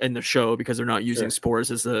the game, in the show, because they're not using spores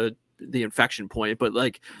as the infection point. But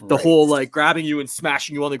like the whole like grabbing you and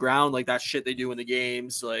smashing you on the ground, like that shit they do in the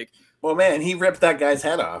games, like Well, man, he ripped that guy's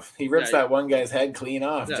head off. He rips Yeah, that one guy's head clean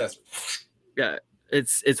off. yeah. Just Yeah,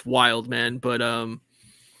 it's wild, man. But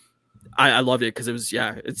I loved it because it was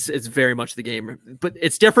it's very much the game, but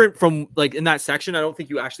it's different from like in that section. I don't think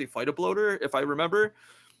you actually fight a bloater, if I remember.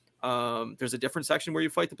 There's a different section where you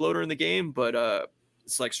fight the bloater in the game, but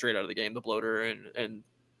it's like straight out of the game, the bloater and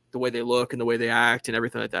the way they look and the way they act and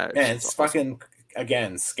everything like that. man, it's awesome. Fucking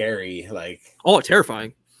again scary. Like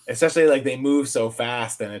terrifying. Especially like they move so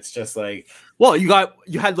fast and it's just like, well, you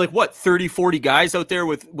had like what 30-40 guys out there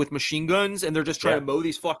with machine guns and they're just trying to mow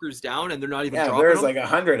these fuckers down and they're not even dropping there's them. Like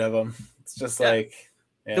 100 of them. It's just like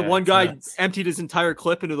the one guy emptied his entire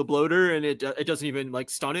clip into the bloater and it doesn't even like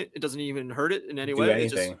stun it. It doesn't even hurt it in any way.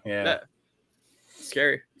 Anything.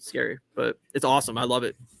 Scary, but it's awesome. I love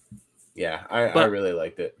it. Yeah, I really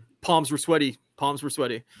liked it. Palms were sweaty,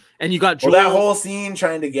 and you got Joel. Well, that whole scene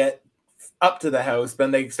trying to get up to the house,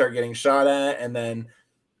 then they start getting shot at, and then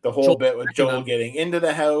the whole bit with Joel getting into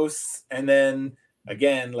the house, and then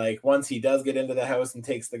again, like once he does get into the house and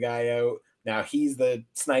takes the guy out, now he's the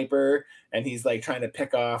sniper, and he's like trying to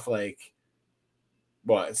pick off like.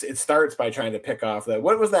 Well, it starts by trying to pick off that.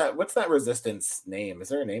 What was that? What's that resistance name? Is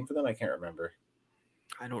there a name for them? I can't remember.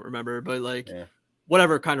 I don't remember, but like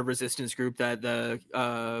whatever kind of resistance group that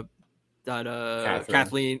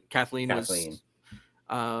Kathleen was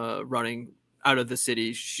running out of the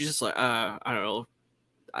city. She's just like I don't know.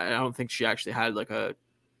 I don't think she actually had like a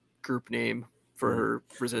group name for her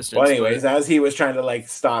resistance. Well, anyways, as he was trying to like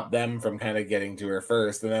stop them from kind of getting to her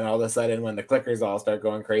first, and then all of a sudden when the clickers all start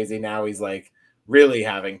going crazy, now he's like really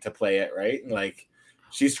having to play it right, and like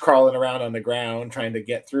she's crawling around on the ground trying to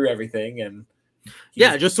get through everything, and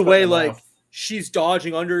just the way like she's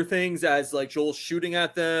dodging under things as like Joel's shooting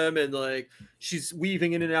at them, and like she's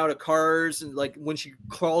weaving in and out of cars, and like when she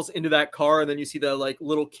crawls into that car, and then you see the like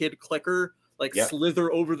little kid clicker like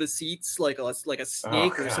slither over the seats like a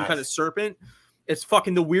snake or some kind of serpent. It's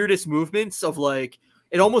fucking the weirdest movements of like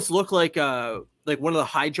it almost looked like one of the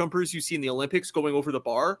high jumpers you see in the Olympics going over the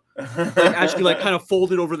bar, like actually like kind of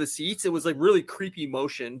folded over the seats. It was like really creepy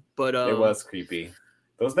motion, but it was creepy.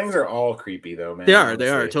 Those things are all creepy though, man. They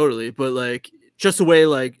are totally. But like just the way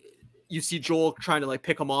like you see Joel trying to like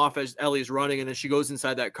pick him off as Ellie's running, and then she goes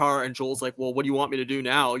inside that car, and Joel's like, "Well, what do you want me to do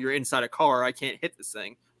now? You're inside a car. I can't hit this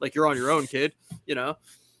thing. Like you're on your own, kid." You know,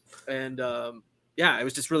 and it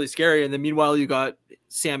was just really scary. And then meanwhile, you got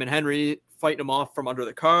Sam and Henry fighting him off from under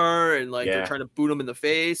the car, and like they're trying to boot him in the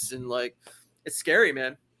face, and like it's scary,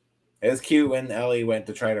 man. It was cute when Ellie went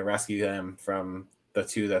to try to rescue them from the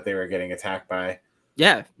two that they were getting attacked by.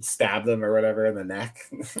 Yeah, stab them or whatever in the neck.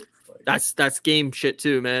 That's game shit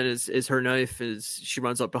too, man. Is her knife is she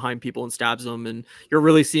runs up behind people and stabs them, and you're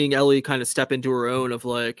really seeing Ellie kind of step into her own of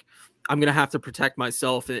like, I'm gonna have to protect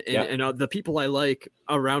myself and the people I like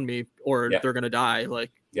around me, or they're gonna die.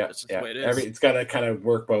 Like, that's just the way it is. It's got to kind of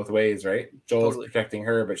work both ways, right? Joel's protecting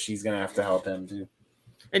her, but she's gonna have to help him too.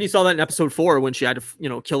 And you saw that in episode 4 when she had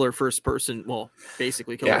to, kill her first person. Well,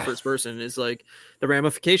 basically kill her first person is like the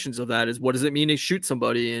ramifications of that is what does it mean to shoot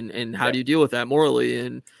somebody and how do you deal with that morally?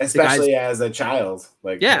 And especially as a child,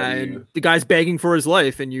 like, and the guy's begging for his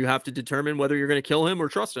life and you have to determine whether you're going to kill him or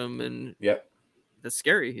trust him. And that's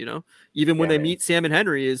scary, even when they meet Sam and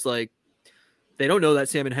Henry is like, they don't know that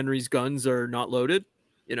Sam and Henry's guns are not loaded,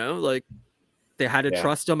 like they had to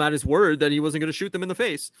trust him at his word that he wasn't going to shoot them in the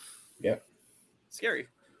face. Scary.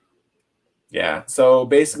 Yeah, so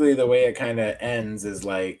basically the way it kind of ends is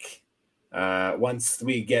like once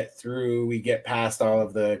we get past all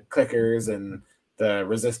of the clickers and the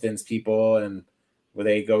resistance people, and where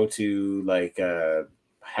they go to like a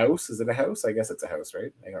house. Is it a house? I guess it's a house,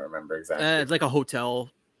 right? I don't remember exactly. It's like a hotel.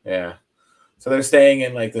 Yeah. So they're staying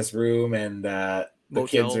in like this room, and the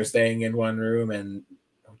kids are staying in one room, and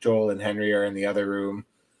Joel and Henry are in the other room.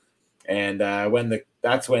 And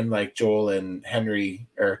that's when like Joel and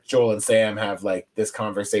Sam have like this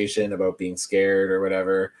conversation about being scared or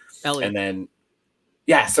whatever. Ellie. And then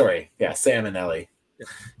Sam and Ellie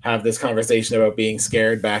have this conversation about being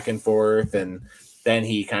scared back and forth, and then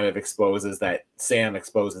he kind of Sam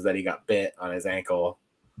exposes that he got bit on his ankle,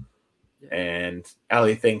 and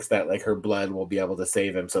Ellie thinks that like her blood will be able to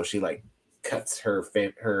save him, so she like cuts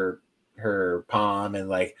her palm and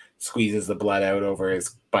like squeezes the blood out over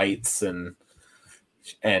his bites and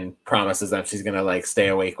promises that she's gonna like stay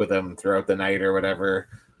awake with him throughout the night or whatever.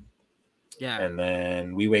 And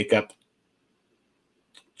then we wake up.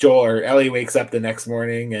 Ellie wakes up the next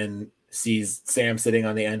morning and sees Sam sitting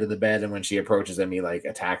on the end of the bed, and when she approaches him, he like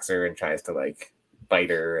attacks her and tries to like bite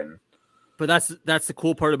her. But that's the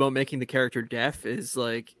cool part about making the character deaf is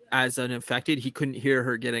like as an infected, he couldn't hear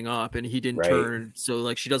her getting up, and he didn't Right. turn. So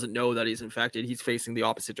like she doesn't know that he's infected. He's facing the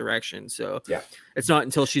opposite direction. So Yeah. it's not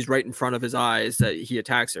until she's right in front of his eyes that he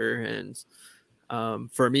attacks her. And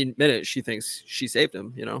for a minute, she thinks she saved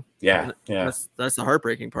him. You know. Yeah. Yeah. That's the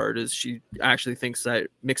heartbreaking part. Is she actually thinks that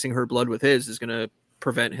mixing her blood with his is going to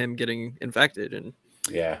prevent him getting infected, and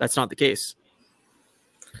yeah, that's not the case.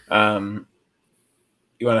 You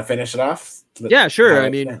want to finish it off? Yeah, sure. I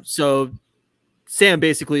mean, so Sam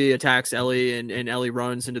basically attacks Ellie, and Ellie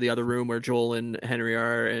runs into the other room where Joel and Henry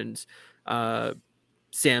are, and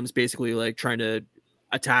Sam's basically like trying to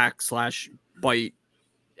attack / bite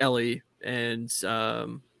Ellie, and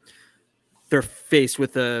they're faced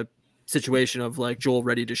with a situation of like Joel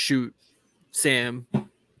ready to shoot Sam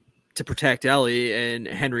to protect Ellie, and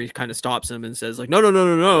Henry kind of stops him and says like,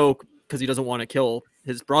 no, because he doesn't want to kill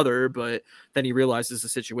his brother, but then he realizes the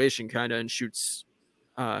situation kind of and shoots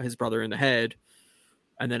his brother in the head.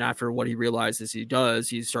 And then after what he realizes he does,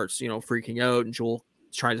 he starts, freaking out, and Joel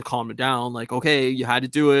tries to calm him down. Like, okay, you had to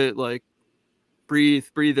do it. Like, breathe.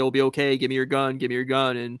 It'll be okay. Give me your gun.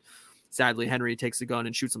 And sadly, Henry takes the gun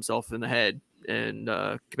and shoots himself in the head and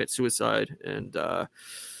commits suicide. And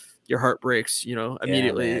your heart breaks,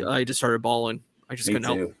 immediately. Yeah, I just started bawling. I just couldn't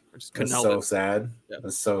help it. I just couldn't help it. So sad. Yeah.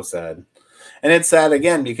 It's so sad. And it's sad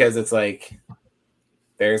again because it's like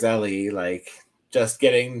there's Ellie like just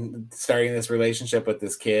starting this relationship with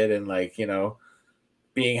this kid and like,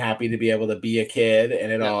 being happy to be able to be a kid,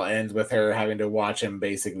 and it all ends with her having to watch him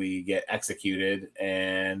basically get executed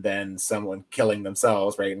and then someone killing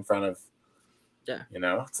themselves right in front of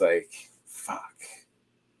it's like fuck.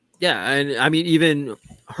 Yeah, and I mean, even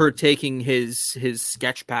her taking his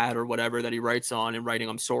sketch pad or whatever that he writes on and writing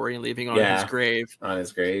 "I'm sorry" and leaving it on his grave. On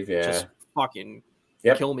his grave, yeah. Just fucking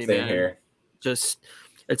kill me, same man. Here. Just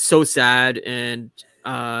it's so sad, and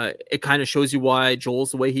it kind of shows you why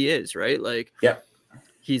Joel's the way he is, right? Like,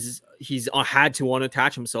 he's had to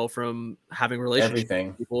unattach himself from having relationships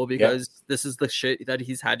with people because this is the shit that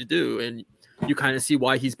he's had to do, and you kind of see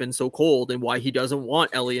why he's been so cold and why he doesn't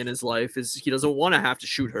want Ellie in his life. Is he doesn't want to have to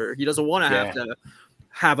shoot her. He doesn't want to have to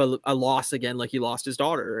have a loss again, like he lost his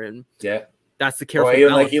daughter. And that's the careful.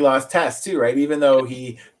 Even like he lost Tess too, right? Even though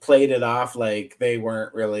he played it off like they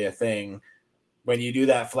weren't really a thing. When you do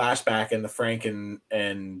that flashback in the Frank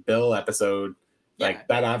and Bill episode, like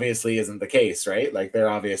that obviously isn't the case, right? Like there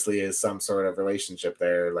obviously is some sort of relationship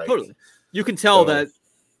there. Like totally, you can tell that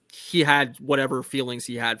he had whatever feelings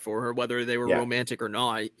he had for her, whether they were romantic or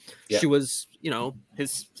not. She was,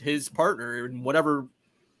 his partner in whatever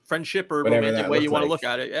friendship or whatever romantic way you want to look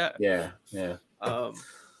at it.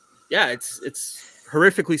 It's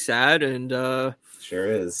horrifically sad, and sure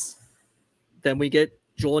is. Then we get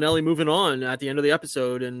Joel and Ellie moving on at the end of the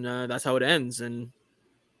episode, and that's how it ends. And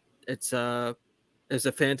it's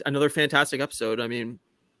another fantastic episode. I mean,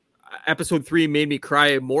 episode 3 made me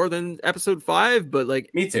cry more than episode 5, but like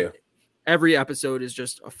me too. Every episode is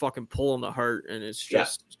just a fucking pull on the heart, and it's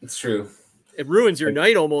just it's true. It ruins your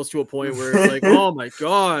night almost to a point where it's like, oh my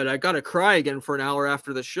god, I gotta cry again for an hour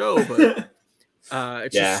after the show. But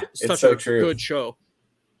it's just such a good show.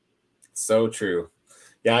 So true.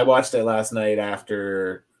 Yeah, I watched it last night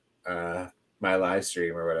after my live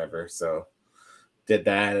stream or whatever. So did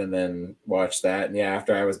that and then watched that. And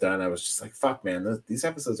after I was done, I was just like, fuck, man, these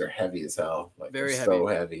episodes are heavy as hell. Like, very heavy. So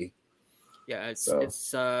heavy. Yeah,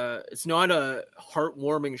 it's not a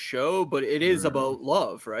heartwarming show, but it is about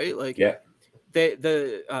love, right? Like,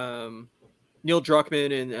 the Neil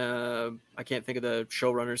Druckmann and I can't think of the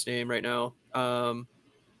showrunner's name right now. I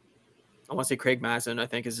want to say Craig Mazin, I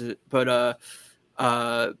think is it, but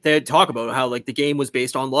they talk about how like the game was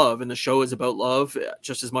based on love, and the show is about love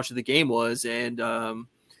just as much as the game was, and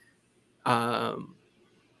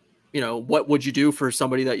what would you do for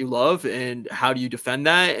somebody that you love, and how do you defend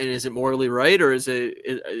that, and is it morally right, or is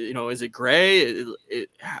it gray?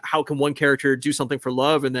 How can one character do something for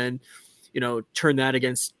love and then turn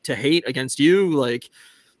that to hate against you? Like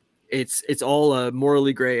it's all a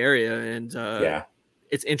morally gray area, and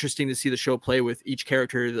it's interesting to see the show play with each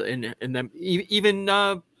character and them. Even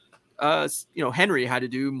Henry had to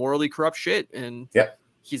do morally corrupt shit, and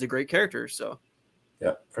he's a great character. So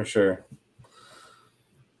for sure.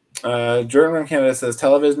 Jordan from Canada says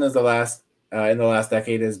television is in the last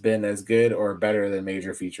decade has been as good or better than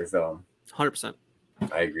major feature film. 100%.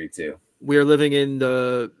 I agree too. We are living in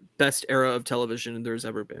the best era of television there's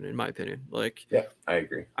ever been, in my opinion. Like, I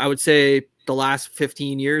agree. I would say the last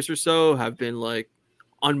 15 years or so have been like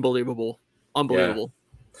unbelievable.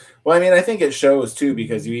 Well, I mean, I think it shows too,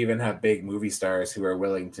 because you even have big movie stars who are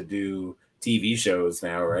willing to do TV shows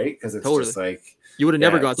now, right? Because it's just like you would have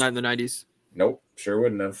never got that in the 90s. Nope, sure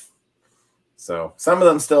wouldn't have. So some of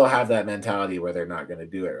them still have that mentality where they're not going to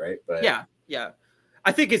do it, right? But yeah.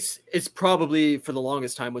 I think it's probably for the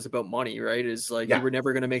longest time was about money, right? Is like you were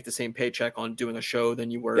never going to make the same paycheck on doing a show than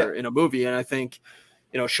you were in a movie. And I think,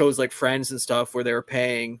 shows like Friends and stuff where they were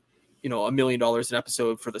paying, $1 million an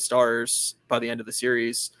episode for the stars by the end of the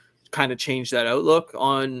series kind of changed that outlook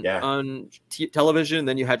on television. And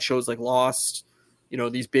then you had shows like Lost,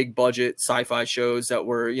 these big budget sci-fi shows that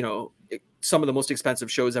were, some of the most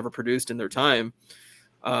expensive shows ever produced in their time.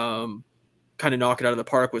 Kind of knock it out of the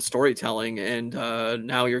park with storytelling, and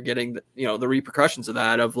now you're getting the repercussions of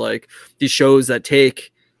that, of like these shows that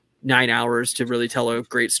take 9 hours to really tell a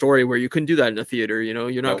great story, where you couldn't do that in a theater.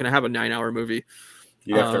 You're not going to have a 9-hour movie.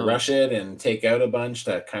 You have to rush it and take out a bunch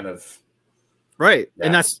that kind of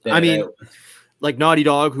and that's like Naughty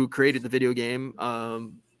Dog, who created the video game,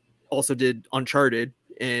 also did Uncharted,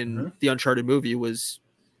 and the Uncharted movie was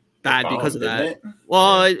bad because of that.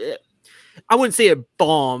 Well, I wouldn't say it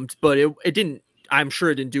bombed, but it didn't. I'm sure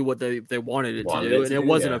it didn't do what they wanted it to do, and it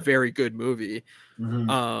wasn't a very good movie.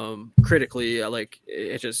 Critically, like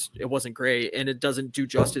it wasn't great, and it doesn't do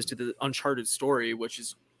justice to the Uncharted story, which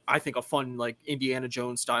is, I think, a fun, like, Indiana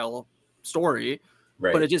Jones style story.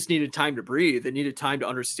 Right. But it just needed time to breathe. It needed time to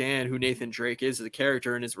understand who Nathan Drake is as a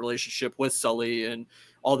character and his relationship with Sully and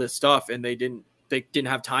all this stuff, and they didn't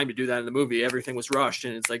have time to do that in the movie. Everything was rushed,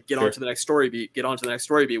 and it's like, get on to the next story beat.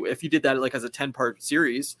 If you did that like as a 10-part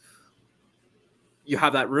series, you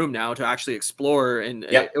have that room now to actually explore, and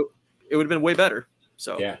it would have been way better.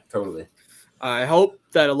 So yeah, totally. I hope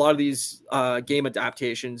that a lot of these game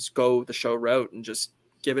adaptations go the show route and just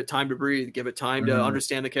give it time to breathe, give it time to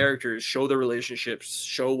understand the characters, show the relationships,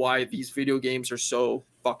 show why these video games are so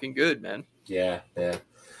fucking good, man. Yeah.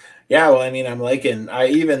 Well, I mean, earlier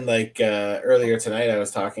tonight, I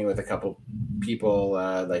was talking with a couple people,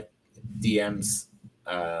 like DMs.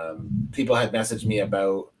 People had messaged me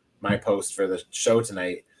about my post for the show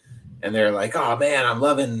tonight, and they're like, "Oh man, I'm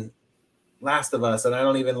loving Last of Us, and I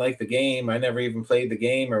don't even like the game. I never even played the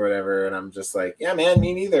game or whatever." And I'm just like, "Yeah, man,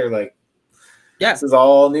 me neither. Like, this is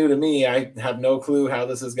all new to me. I have no clue how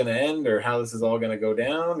this is going to end or how this is all going to go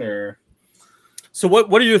down." Or so,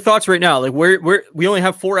 what are your thoughts right now? Like, where we only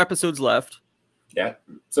have 4 episodes left. Yeah.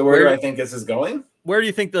 So where do I think this is going? Where do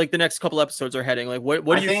you think the next couple episodes are heading? Like, what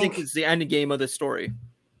do you think is the end game of this story?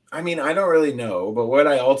 I mean, I don't really know, but what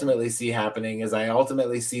I ultimately see happening is I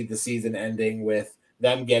ultimately see the season ending with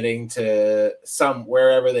them getting to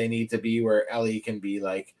wherever they need to be, where Ellie can be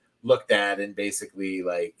like looked at and basically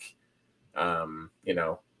like,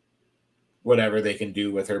 whatever they can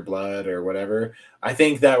do with her blood or whatever. I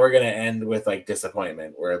think that we're going to end with like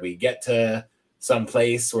disappointment, where we get to some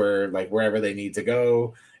place where like wherever they need to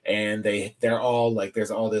go, and they're all like, there's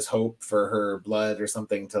all this hope for her blood or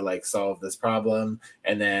something to like solve this problem.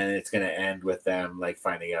 And then it's going to end with them like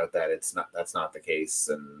finding out that that's not the case.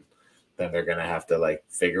 And then they're going to have to like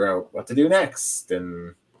figure out what to do next.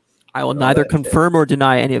 And I will neither confirm or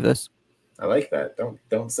deny any of this. I like that.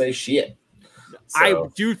 Don't say shit. So, I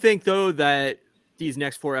do think though that these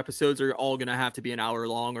next 4 episodes are all going to have to be an hour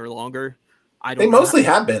long or longer. They mostly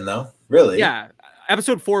have been though, really. Yeah.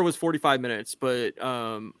 Episode 4 was 45 minutes, but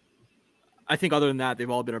I think other than that, they've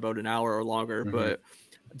all been about an hour or longer. But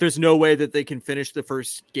there's no way that they can finish the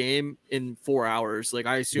first game in 4 hours. Like,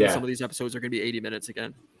 I assume some of these episodes are going to be 80 minutes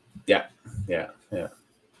again. Yeah.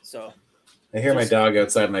 So I hear my dog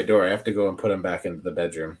outside my door. I have to go and put him back into the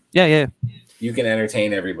bedroom. Yeah. You can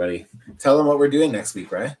entertain everybody. Tell them what we're doing next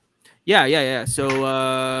week, right? Yeah.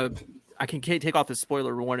 So I can take off the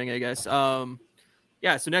spoiler warning, I guess.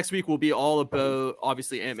 So next week will be all about,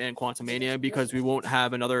 obviously, Ant-Man Quantumania, because we won't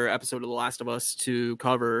have another episode of The Last of Us to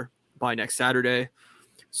cover by next Saturday.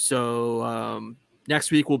 So next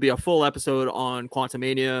week will be a full episode on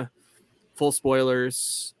Quantumania, full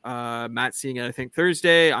spoilers. Matt's seeing it, I think,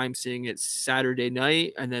 Thursday. I'm seeing it Saturday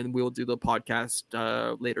night, and then we'll do the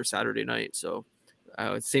podcast later Saturday night. So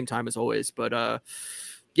at the same time as always. But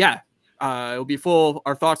it'll be full.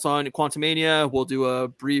 Our thoughts on Quantumania. We'll do a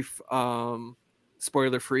brief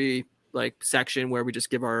spoiler-free like section where we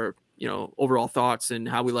just give our overall thoughts and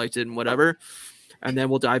how we liked it and whatever, and then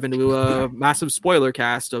we'll dive into a massive spoiler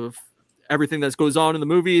cast of everything that goes on in the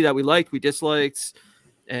movie that we liked, we disliked,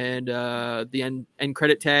 and the end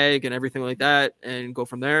credit tag and everything like that, and go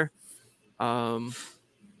from there. So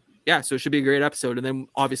it should be a great episode, and then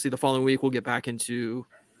obviously the following week we'll get back into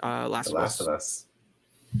Last of Us.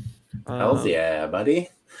 Hells yeah, buddy.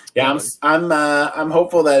 Yeah, I'm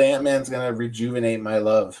hopeful that Ant-Man's gonna rejuvenate my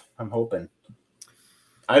love. I'm hoping.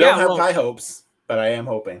 I don't have high hopes, but I am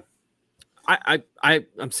hoping.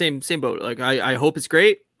 I'm same boat. Like I hope it's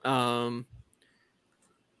great.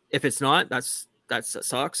 If it's not, that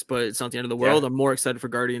sucks, but it's not the end of the world. I'm more excited for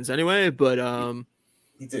Guardians anyway, but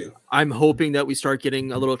me too. I'm hoping that we start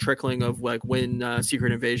getting a little trickling of like when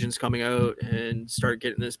Secret Invasion's coming out and start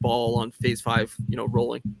getting this ball on Phase 5,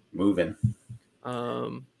 rolling, moving.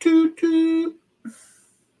 Toot toot.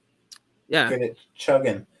 Yeah, get it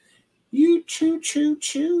chugging. You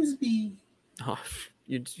choose me. Oh,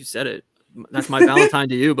 you said it. That's my Valentine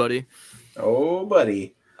to you, buddy. Oh,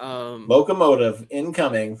 buddy. Locomotive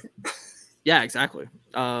incoming. Yeah, exactly.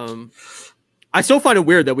 I still find it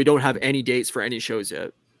weird that we don't have any dates for any shows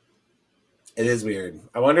yet. It is weird.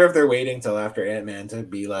 I wonder if they're waiting till after Ant-Man to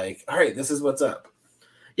be like, all right, this is what's up.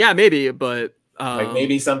 Yeah, maybe, but like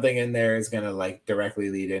maybe something in there is gonna like directly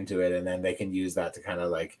lead into it, and then they can use that to kind of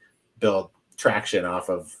like build traction off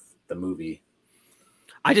of the movie.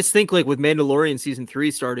 I just think like with Mandalorian season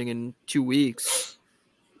 3 starting in 2 weeks,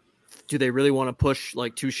 do they really want to push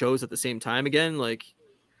like 2 shows at the same time again? Like,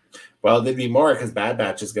 well, there'd be more because Bad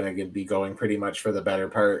Batch is going to be going pretty much for the better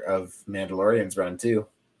part of Mandalorian's run too.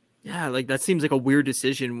 Yeah, like that seems like a weird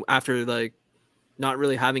decision after like not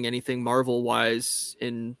really having anything Marvel wise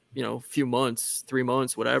in few months, 3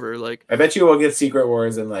 months, whatever. Like, I bet you we'll get Secret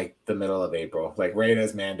Wars in like the middle of April, like right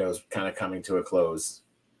as Mando's kind of coming to a close.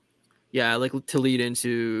 Yeah, like to lead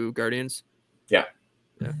into Guardians. Yeah,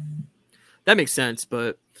 that makes sense.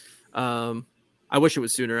 But I wish it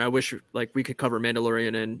was sooner. I wish like we could cover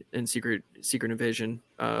Mandalorian and Secret Invasion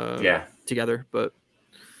together. But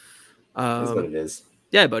that's what it is.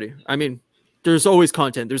 Yeah, buddy. I mean, there's always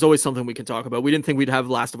content. There's always something we can talk about. We didn't think we'd have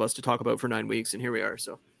Last of Us to talk about for 9 weeks, and here we are.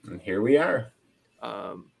 And here we are.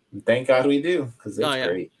 Thank God we do, because it's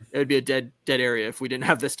great. It would be a dead area if we didn't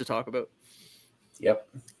have this to talk about. Yep.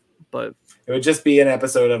 But it would just be an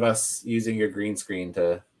episode of us using your green screen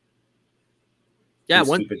to do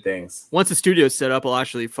stupid things. Once the studio's set up, I'll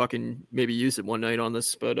actually fucking maybe use it one night on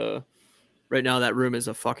this. But right now that room is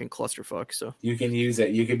a fucking clusterfuck. So you can use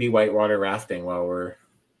it. You could be whitewater rafting while we're.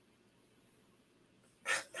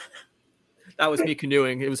 That was me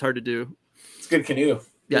canoeing. It was hard to do. It's good canoe.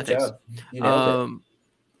 Yeah, thanks. Job. You nailed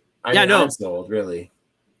it. I'm sold, really.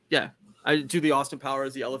 Yeah, I do the Austin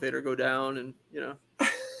Powers, the elevator go down, and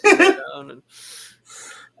down and.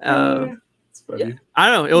 Yeah. I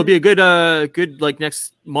don't know. It'll be a good like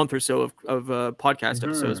next month or so of podcast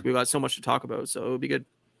episodes. We've got so much to talk about, so it'll be good.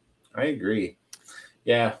 I agree.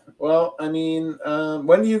 Yeah. Well, I mean,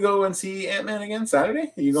 when do you go and see Ant-Man again?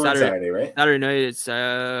 Saturday? You going Saturday, right? Saturday night. It's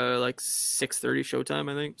like 6:30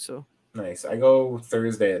 showtime, I think. So nice. I go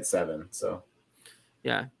Thursday at 7. So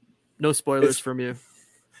yeah, no spoilers from you.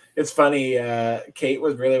 It's funny. Kate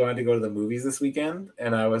was really wanting to go to the movies this weekend,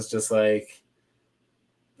 and I was just like.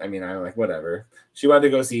 I mean, I'm like, whatever. She wanted to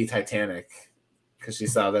go see Titanic because she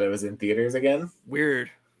saw that it was in theaters again. Weird.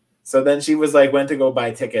 So then she was like, went to go buy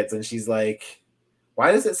tickets, and she's like,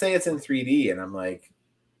 why does it say it's in 3D? And I'm like,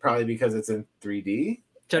 probably because it's in 3D.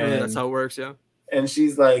 Generally, that's how it works, yeah. And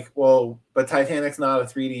she's like, well, but Titanic's not a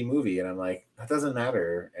 3D movie. And I'm like, that doesn't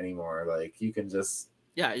matter anymore. Like, you can just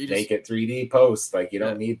make it 3D post. Like, you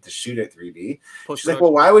don't need to shoot it 3D. She's like,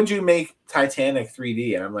 well, why would you make Titanic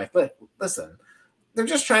 3D? And I'm like, look, listen. They're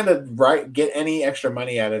just trying to get any extra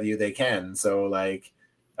money out of you they can. So, like,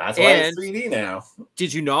 that's why it's 3D now.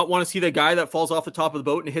 Did you not want to see the guy that falls off the top of the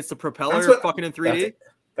boat and hits the propeller fucking in 3D?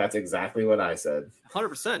 That's exactly what I said.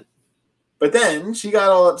 100%. But then she got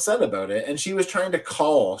all upset about it, and she was trying to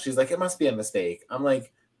call. She's like, it must be a mistake. I'm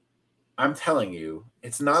like, I'm telling you,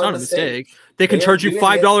 it's not a mistake. They can charge you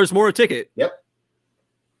 $5 more a ticket. Yep.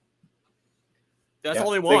 That's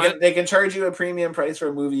all they want. They can charge you a premium price for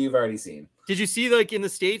a movie you've already seen. Did you see, like, in the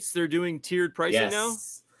States, they're doing tiered pricing now?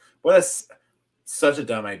 Such a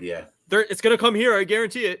dumb idea. It's going to come here. I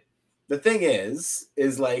guarantee it. The thing is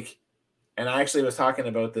like, and I actually was talking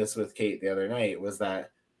about this with Kate the other night, was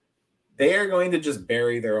that they are going to just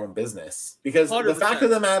bury their own business. Because 100%. The fact of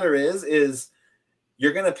the matter is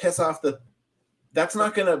you're going to piss off that's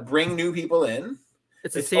not going to bring new people in.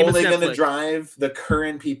 It's only going to drive the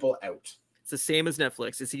current people out. The same as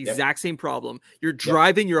Netflix. It's the exact same problem. You're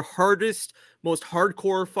driving your most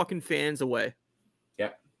hardcore fucking fans away. Yeah.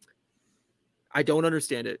 I don't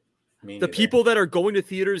understand it. The people that are going to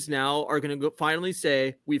theaters now are going to finally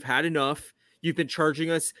say, we've had enough. You've been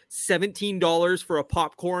charging us $17 for a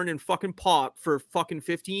popcorn and fucking pop for fucking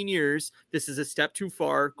 15 years. This is a step too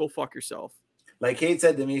far. Go fuck yourself. Like Kate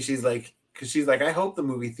said to me, she's like, I hope the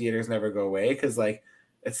movie theaters never go away. Because like,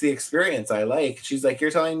 it's the experience I like. She's like,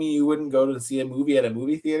 you're telling me you wouldn't go to see a movie at a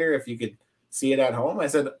movie theater if you could see it at home? I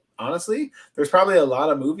said, honestly, there's probably a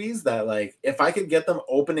lot of movies that, like, if I could get them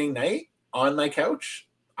opening night on my couch,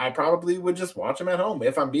 I probably would just watch them at home,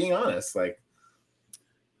 if I'm being honest. Like,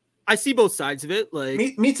 I see both sides of it.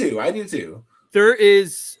 Like Me too. I do too. there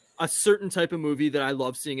is a certain type of movie that I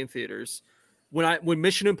love seeing in theaters. When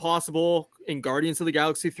Mission Impossible and Guardians of the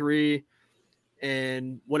Galaxy 3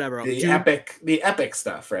 and whatever The epic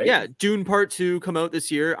stuff, right? Yeah, Dune Part 2 come out this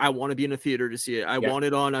year. I want to be in a theater to see it. I want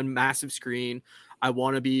it on a massive screen. I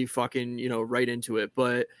want to be fucking, right into it.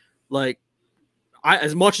 But like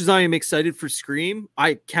as much as I am excited for Scream,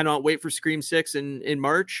 I cannot wait for Scream 6 in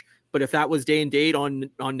March. But if that was day and date on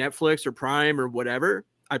Netflix or Prime or whatever,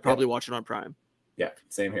 I'd probably watch it on Prime. Yeah,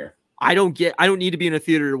 same here. I don't need to be in a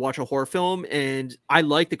theater to watch a horror film, and I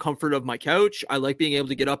like the comfort of my couch. I like being able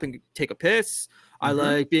to get up and take a piss. I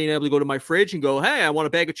like being able to go to my fridge and go, hey, I want a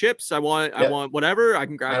bag of chips. I want whatever. I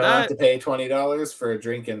can grab that. I don't have to pay $20 for a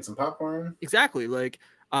drink and some popcorn. Exactly. Like,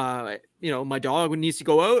 my dog needs to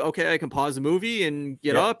go out. Okay, I can pause the movie and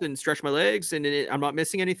get up and stretch my legs, and I'm not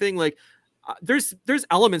missing anything. Like, there's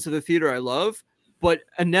elements of the theater I love, but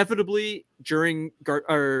inevitably during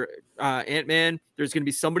Ant-Man, there's going to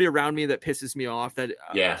be somebody around me that pisses me off, that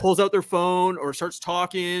pulls out their phone or starts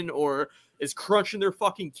talking or is crunching their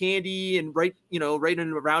fucking candy and right in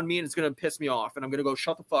around me, and it's going to piss me off, and I'm going to go,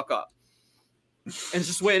 shut the fuck up. And it's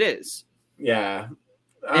just the way it is. Yeah.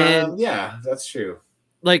 That's true.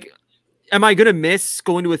 Like, am I going to miss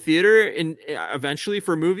going to a theater and eventually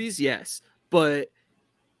for movies? Yes. But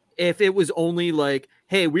if it was only like,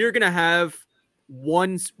 hey, we're going to have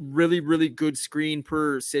one really, really good screen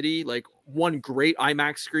per city, like one great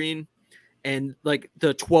IMAX screen, and like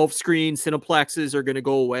the 12 screen Cineplexes are going to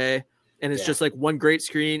go away. And it's just like one great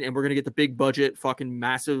screen, and we're going to get the big budget, fucking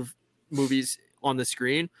massive movies on the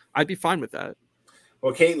screen, I'd be fine with that.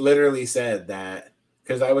 Well, Kate literally said that,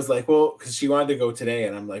 because I was like, well, because she wanted to go today,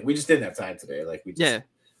 and I'm like, we just didn't have time today. Like, we just...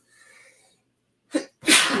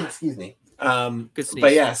 Excuse me. Good sneeze.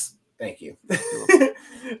 But yes, thank you.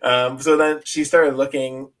 So then she started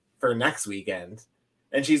looking for next weekend,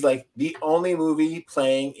 and she's like, the only movie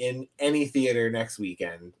playing in any theater next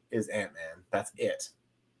weekend is Ant-Man. That's it.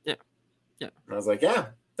 Yeah. And I was like, yeah,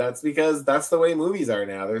 that's because that's the way movies are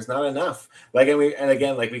now. There's not enough. Like, and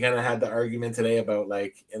again, like we kind of had the argument today about,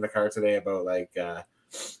 like, in the car today about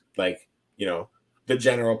the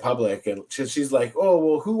general public, and she's like, oh,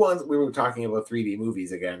 well, who wants? We were talking about 3D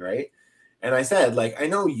movies again, right? And I said, like, I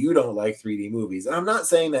know you don't like 3D movies, and I'm not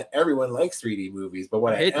saying that everyone likes 3D movies, but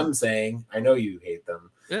what I am saying, I know you hate them.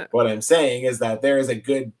 Yeah. What I'm saying is that there is a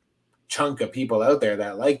good chunk of people out there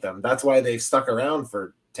that like them. That's why they've stuck around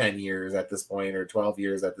for 10 years at this point, or 12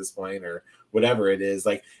 years at this point, or whatever it is.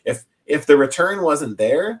 Like, if the return wasn't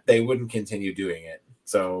there, they wouldn't continue doing it.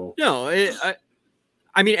 So no,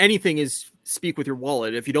 I mean, anything is speak with your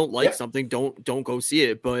wallet. If you don't like something, don't go see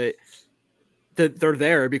it. But they're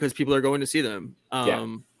there because people are going to see them.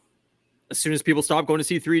 As soon as people stop going to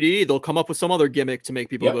see 3D, they'll come up with some other gimmick to make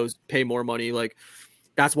people go pay more money. Like,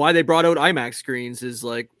 that's why they brought out IMAX screens, is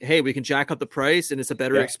like, hey, we can jack up the price and it's a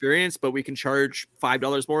better experience, but we can charge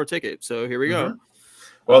 $5 more a ticket. So here we go.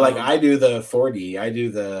 Well, like, I do the 4D. I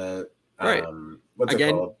do the what's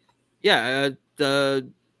it called? Yeah, I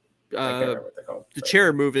can't remember what they're called. The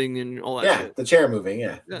chair moving and all that. Yeah, shit. The chair moving.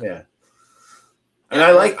 Yeah. And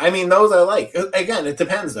I like. I mean, those I like. Again, it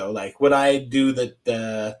depends though. Like, would I do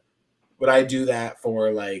would I do that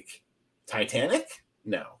for, like, Titanic?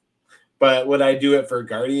 No. But would I do it for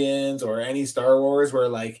Guardians or any Star Wars where,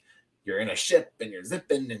 like, you're in a ship and you're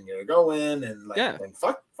zipping and you're going and like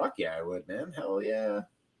fuck yeah, I would, man. Hell yeah.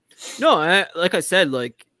 No, like I said,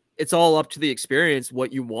 like, it's all up to the experience,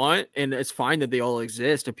 what you want, and it's fine that they all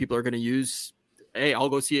exist. If people are going to use, hey, I'll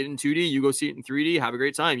go see it in 2D, you go see it in 3D, have a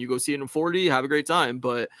great time. You go see it in 4D, have a great time.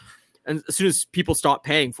 But as soon as people stop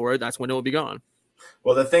paying for it, that's when it will be gone.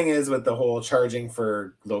 Well, the thing is with the whole charging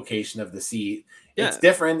for location of the seat, it's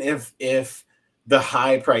different if the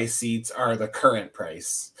high price seats are the current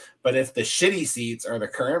price. But if the shitty seats are the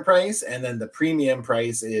current price and then the premium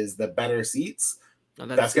price is the better seats,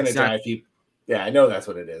 that's going to drive people. Yeah, I know that's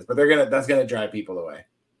what it is, but that's going to drive people away.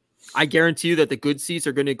 I guarantee you that the good seats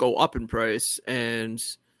are going to go up in price, and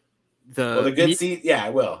the good seat,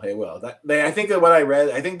 it will. I think that what I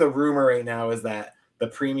read, I think the rumor right now is that the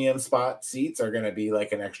premium spot seats are going to be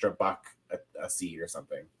like an extra $1 a seat or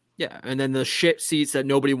something. Yeah, and then the shit seats that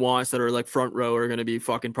nobody wants that are like front row are going to be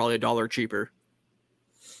fucking probably $1 cheaper.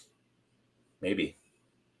 Maybe.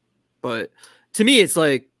 But to me, it's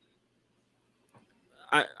like,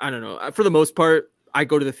 I don't know. For the most part, I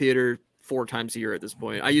go to the theater 4 times a year at this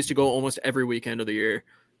point. I used to go almost every weekend of the year.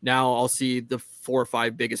 Now I'll see the 4 or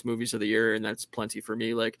 5 biggest movies of the year, and that's plenty for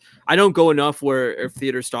me. Like, I don't go enough where if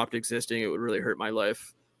theater stopped existing, it would really hurt my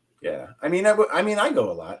life. Yeah. I mean, I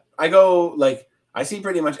go a lot. I go, like, I see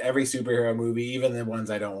pretty much every superhero movie, even the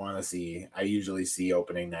ones I don't want to see. I usually see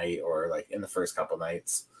opening night or like in the first couple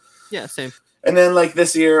nights. Yeah, same. And then like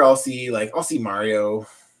this year, I'll see Mario.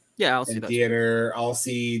 Yeah, I'll see in that theater. I'll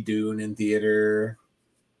see Dune in theater.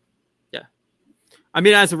 Yeah, I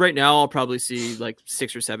mean, as of right now, I'll probably see like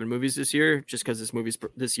 6 or 7 movies this year, just because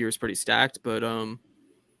this year is pretty stacked. But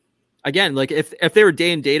again, like if they were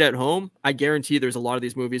day and date at home, I guarantee there's a lot of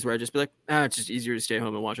these movies where I just be like, it's just easier to stay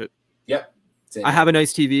home and watch it. Yep. Same. I have a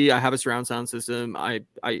nice TV. I have a surround sound system. I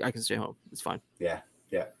can stay home. It's fine. Yeah.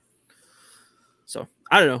 So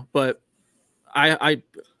I don't know, but I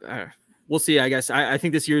we'll see. I guess I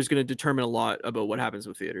think this year is going to determine a lot about what happens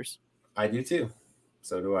with theaters. I do too.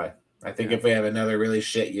 So do I. I think if we have another really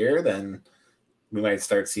shit year, then we might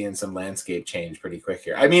start seeing some landscape change pretty quick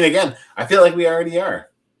here. I mean, again, I feel like we already are.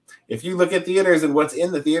 If you look at theaters and what's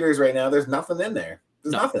in the theaters right now, there's nothing in there.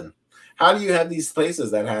 There's nothing. How do you have these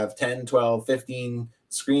places that have 10, 12, 15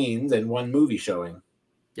 screens and one movie showing?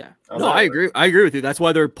 Yeah. No, I agree. I agree with you. That's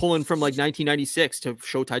why they're pulling from like 1996 to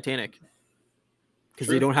show Titanic. Because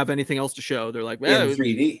they don't have anything else to show. They're like, well, in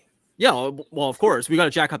 3D. Yeah, well, of course. We got to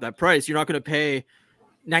jack up that price. You're not going to pay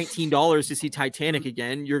 $19 to see Titanic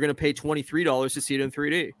again. You're going to pay $23 to see it in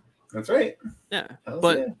 3D. That's right. Yeah.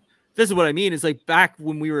 This is what I mean. Is like back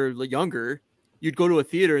when we were younger, you'd go to a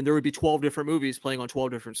theater and there would be 12 different movies playing on 12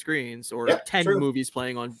 different screens, or 10 movies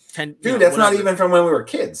playing on 10. Dude, that's not even from when we were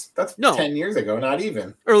kids. That's 10 years ago. Not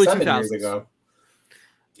even early 7 2000s. years ago.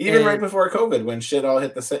 Even right before COVID, when shit all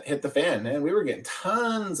hit the fan, and we were getting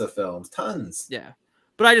tons of films, tons. Yeah.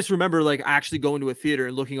 But I just remember like actually going to a theater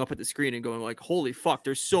and looking up at the screen and going like, holy fuck,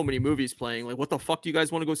 there's so many movies playing. Like, what the fuck do you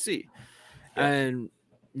guys want to go see? Yeah. And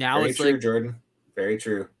now it's true, Jordan. Very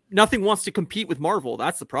true. Nothing wants to compete with Marvel.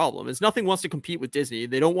 That's the problem. Is nothing wants to compete with Disney.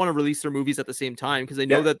 They don't want to release their movies at the same time because they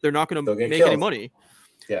know that they're not going to make any money.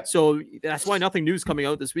 Yeah. So that's why nothing new's coming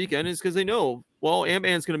out this weekend, is because they know, well,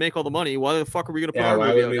 Ant-Man's going to make all the money. Why the fuck are we going to put our movie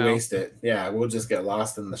out now? Why would we waste it? Yeah, we'll just get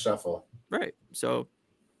lost in the shuffle. Right. So,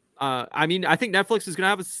 I mean, I think Netflix is going to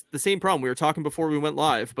have the same problem. We were talking before we went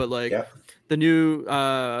live, but like the new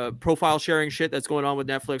profile sharing shit that's going on with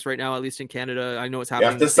Netflix right now, at least in Canada, I know it's happening.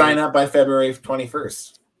 You have to sign up by February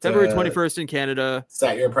 21st. February 21st in Canada.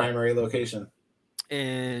 Set your primary location.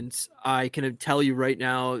 And I can tell you right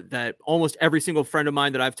now that almost every single friend of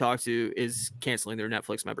mine that I've talked to is canceling their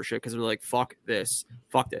Netflix membership because they're like, fuck this.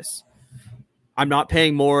 I'm not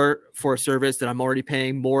paying more for a service that I'm already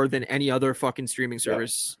paying more than any other fucking streaming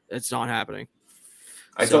service. It's not happening.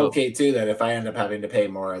 I told Kate too that if I end up having to pay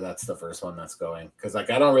more, that's the first one that's going. Because like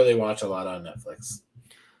I don't really watch a lot on Netflix.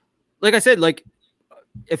 Like I said, like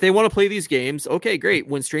if they want to play these games, okay, great.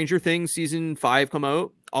 When Stranger Things season 5 come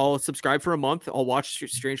out, I'll subscribe for a month. I'll watch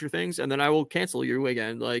Stranger Things, and then I will cancel you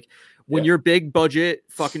again. Like when your big budget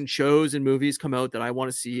fucking shows and movies come out that I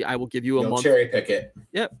want to see, I will give you a month. Cherry pick it.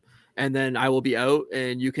 Yep. And then I will be out,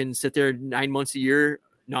 and you can sit there 9 months a year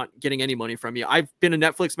not getting any money from me. I've been a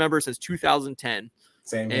Netflix member since 2010.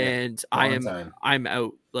 Same here. And I'm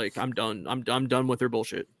out. Like I'm done. I'm done with their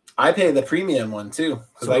bullshit. I pay the premium one too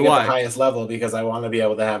because I get the highest level because I want to be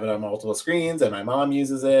able to have it on multiple screens, and my mom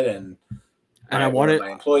uses it, and I want it.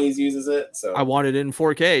 My employees uses it, so I want it in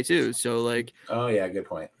 4K too. So like, oh yeah, good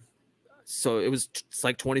point. So it's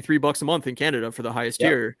like $23 a month in Canada for the highest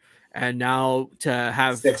tier, and now to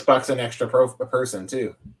have $6 an extra per person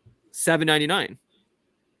too. $7.99.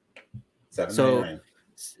 $7.99.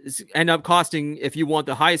 So end up costing, if you want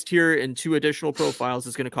the highest tier and 2 additional profiles,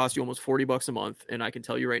 it's going to cost you almost $40 a month. And I can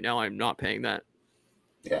tell you right now, I'm not paying that.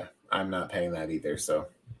 Yeah, I'm not paying that either. So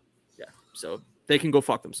yeah, so they can go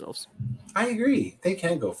fuck themselves. I agree. They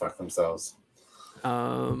can go fuck themselves.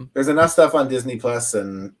 There's enough stuff on Disney Plus,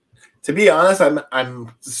 and to be honest,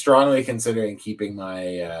 I'm strongly considering keeping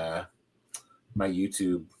my my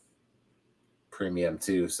YouTube premium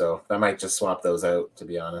too. So I might just swap those out, to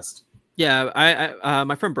be honest. Yeah, I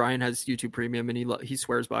my friend Brian has YouTube Premium, and he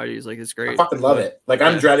swears by it. He's like, it's great. I fucking love it. Like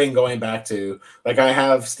I'm dreading going back to like I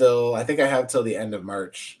think I have till the end of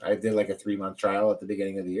March. I did like a 3-month trial at the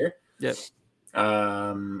beginning of the year. Yep.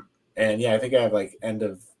 And yeah, I think I have like end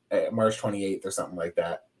of March 28th or something like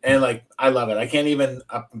that. And like I love it. I can't even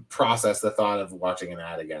process the thought of watching an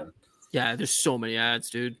ad again. Yeah, there's so many ads,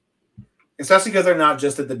 dude. Especially because they're not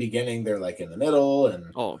just at the beginning; they're like in the middle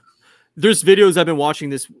and There's videos I've been watching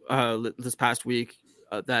this past week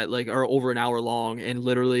that like are over an hour long, and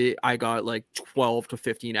literally I got like 12 to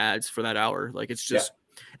 15 ads for that hour. Like it's just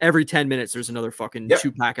every 10 minutes there's another fucking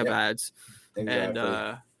 2-pack of ads, exactly.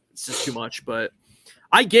 And it's just too much. But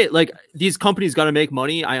I get like these companies got to make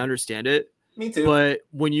money. I understand it. Me too. But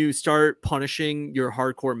when you start punishing your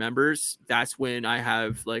hardcore members, that's when I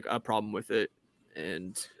have like a problem with it.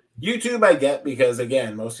 And YouTube I get because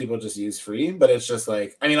again, most people just use free, but it's just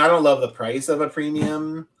like, I mean, I don't love the price of a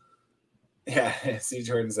premium. Yeah, C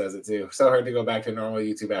Jordan says it too. So hard to go back to normal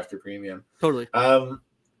YouTube after premium. totally.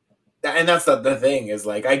 And that's the thing is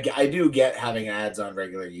like I do get having ads on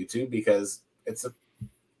regular YouTube because it's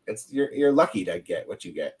you're lucky to get what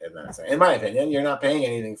you get in that sense. In my opinion, you're not paying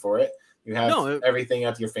anything for it. You have everything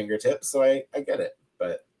at your fingertips, so I get it.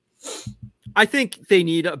 But I think they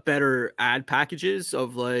need a better ad packages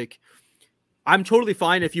of like, I'm totally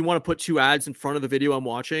fine if you want to put 2 ads in front of the video I'm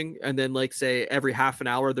watching, and then like say every half an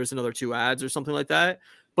hour there's another 2 ads or something like that.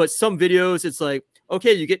 But some videos it's like,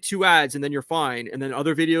 okay, you get 2 ads and then you're fine. And then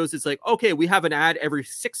other videos it's like, okay, we have an ad every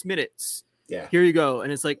 6 minutes. Yeah. Here you go.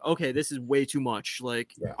 And it's like, okay, this is way too much.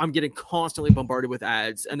 Like I'm getting constantly bombarded with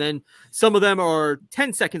ads. And then some of them are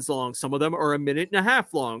 10 seconds long. Some of them are 1.5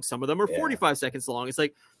 minutes long. Some of them are 45 seconds long. It's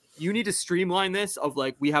like, you need to streamline this of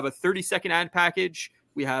like, we have a 30-second ad package.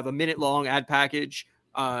 We have a 1-minute-long ad package.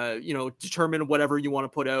 Determine whatever you want to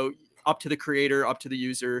put out, up to the creator, up to the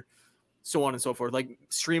user, so on and so forth. Like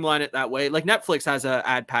streamline it that way. Like Netflix has an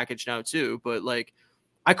ad package now too, but like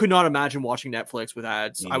I could not imagine watching Netflix with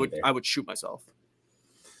ads. I would shoot myself.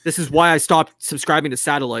 This is why I stopped subscribing to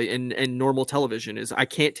satellite and normal television is I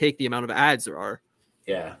can't take the amount of ads there are.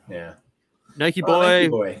 Yeah. Nike boy.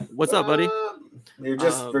 What's up, buddy? We're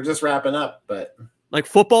just wrapping up, but like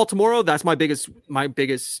football tomorrow, that's my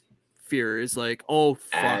biggest fear is like, oh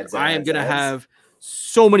fuck, I am gonna have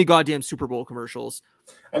so many goddamn Super Bowl commercials.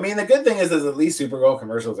 I mean, the good thing is at least Super Bowl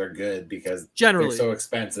commercials are good because generally they're so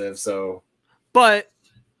expensive. So, but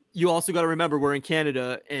you also got to remember we're in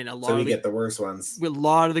Canada, and we get the worst ones. With a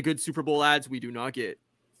lot of the good Super Bowl ads, we do not get.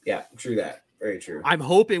 Yeah, true that. Very true. I'm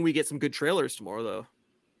hoping we get some good trailers tomorrow, though.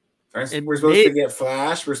 We're supposed to get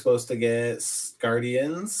Flash. We're supposed to get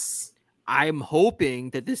Guardians. I'm hoping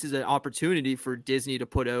that this is an opportunity for Disney to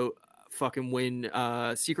put out fucking when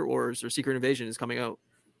Secret Wars or Secret Invasion is coming out.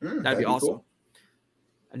 That'd be awesome. Cool.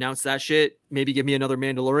 Announce that shit. Maybe give me another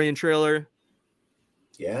Mandalorian trailer.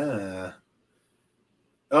 Yeah.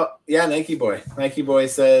 Oh, yeah, Nike Boy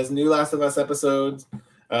says, new Last of Us episode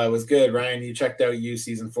was good. Ryan, you checked out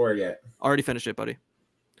season 4 yet? Already finished it, buddy.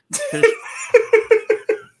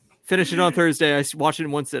 Finished it on Thursday. I watched it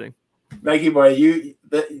in one sitting. Nike Boy,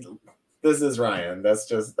 this is Ryan. That's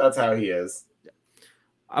how he is.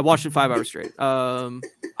 I watched it 5 hours straight.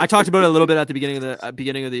 I talked about it a little bit at the beginning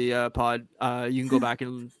of the pod. You can go back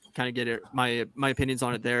and kind of get my opinions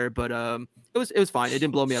on it there, but it was fine. It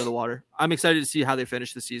didn't blow me out of the water. I'm excited to see how they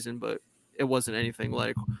finish the season, but it wasn't anything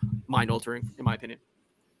like mind altering in my opinion.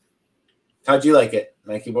 How'd you like it,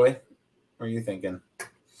 Nike Boy? What are you thinking?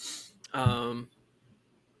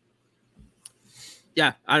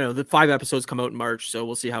 Yeah, I don't know. The 5 episodes come out in March, so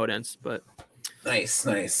we'll see how it ends. But nice.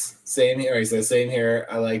 Same here. He says same here.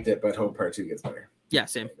 I liked it, but hope part 2 gets better. Yeah,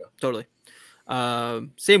 same. Totally.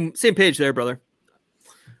 Same page there, brother.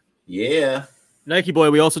 Yeah. Nike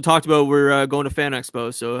Boy, we also talked about we're going to Fan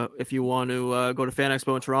Expo. So if you want to go to Fan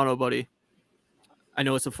Expo in Toronto, buddy, I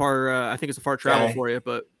know it's a far. I think it's a far travel for you,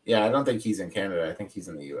 but yeah, I don't think he's in Canada. I think he's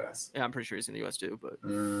in the U.S. Yeah, I'm pretty sure he's in the U.S. too. But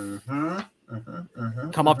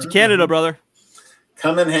come up to Canada, brother.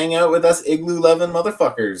 Come and hang out with us, igloo loving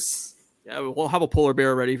motherfuckers. Yeah, we'll have a polar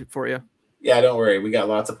bear ready for you. Yeah, don't worry. We got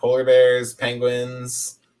lots of polar bears,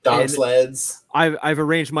 penguins, dog sleds. I've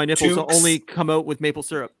arranged my nipples to only come out with maple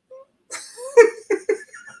syrup.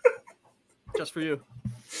 Just for you.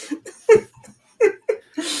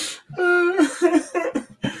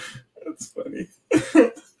 That's funny.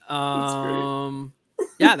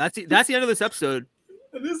 Yeah, that's the end of this episode.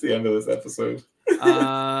 It is the end of this episode.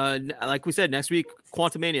 Like we said, next week,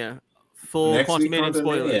 Quantumania. Full Quantumania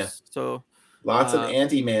spoilers. So lots of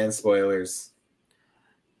Anti-Man spoilers.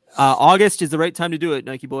 August is the right time to do it,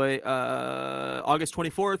 Nike Boy. August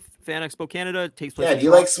 24th, Fan Expo Canada takes place. Yeah, do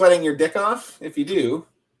you like sweating your dick off? If you do,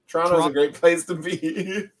 Toronto's a great place to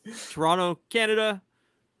be. Toronto, Canada.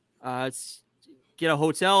 Get a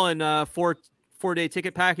hotel and 4-day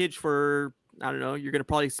ticket package for, I don't know, you're gonna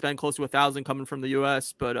probably spend close to $1,000 coming from the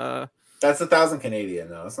US, but that's $1,000 Canadian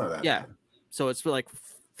though. It's not that bad. So it's for like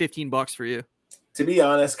 $15 for you. To be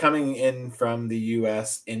honest, coming in from the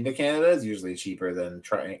US into Canada is usually cheaper than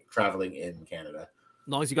traveling in Canada.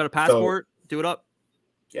 As long as you got a passport, do it up.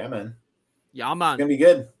 Yeah, man. Yeah, man. It's gonna be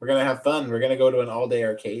good. We're gonna have fun. We're gonna go to an all-day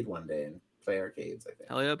arcade one day and play arcades, I think.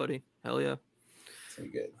 Hell yeah, buddy. Hell yeah. It's gonna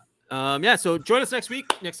be good. Yeah, so join us next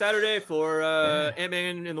Saturday for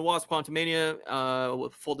Ant-Man and the Wasp Quantumania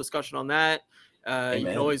with full discussion on that. You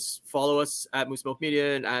can always follow us at Moose Milk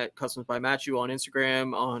Media and at Customs by Matthew on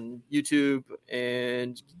Instagram, on YouTube,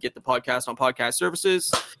 and get the podcast on podcast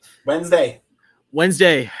services. Wednesday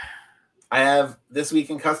Wednesday. I have This Week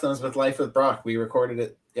in Customs with Life with Brock. We recorded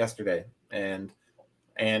it yesterday, and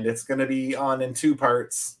it's going to be on in 2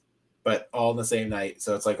 parts, but all in the same night.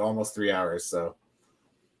 So it's like almost 3 hours. So,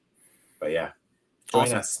 but yeah,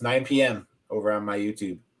 join us 9 p.m. over on my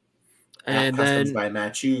YouTube. And Customs then by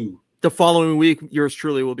Machu. The following week, yours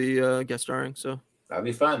truly will be guest starring. So that'll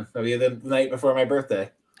be fun. That'll be the night before my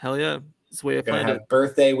birthday. Hell yeah. That's the way I planned it.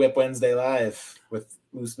 Birthday Whip Wednesday live with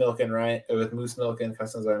Moose Milk and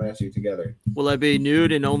Customs by Machu together. Will I be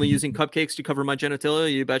nude and only using cupcakes to cover my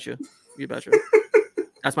genitalia? You betcha. You betcha.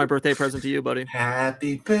 That's my birthday present to you, buddy.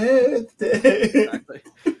 Happy birthday. Exactly.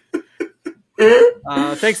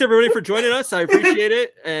 Thanks everybody for joining us. I appreciate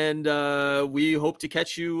it. And we hope to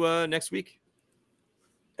catch you next week.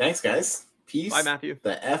 Thanks, guys. Peace. Bye, Matthew.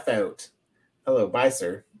 The F out. Hello. Bye,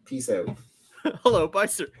 sir. Peace out. Hello. Bye,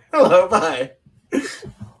 sir. Hello. Bye.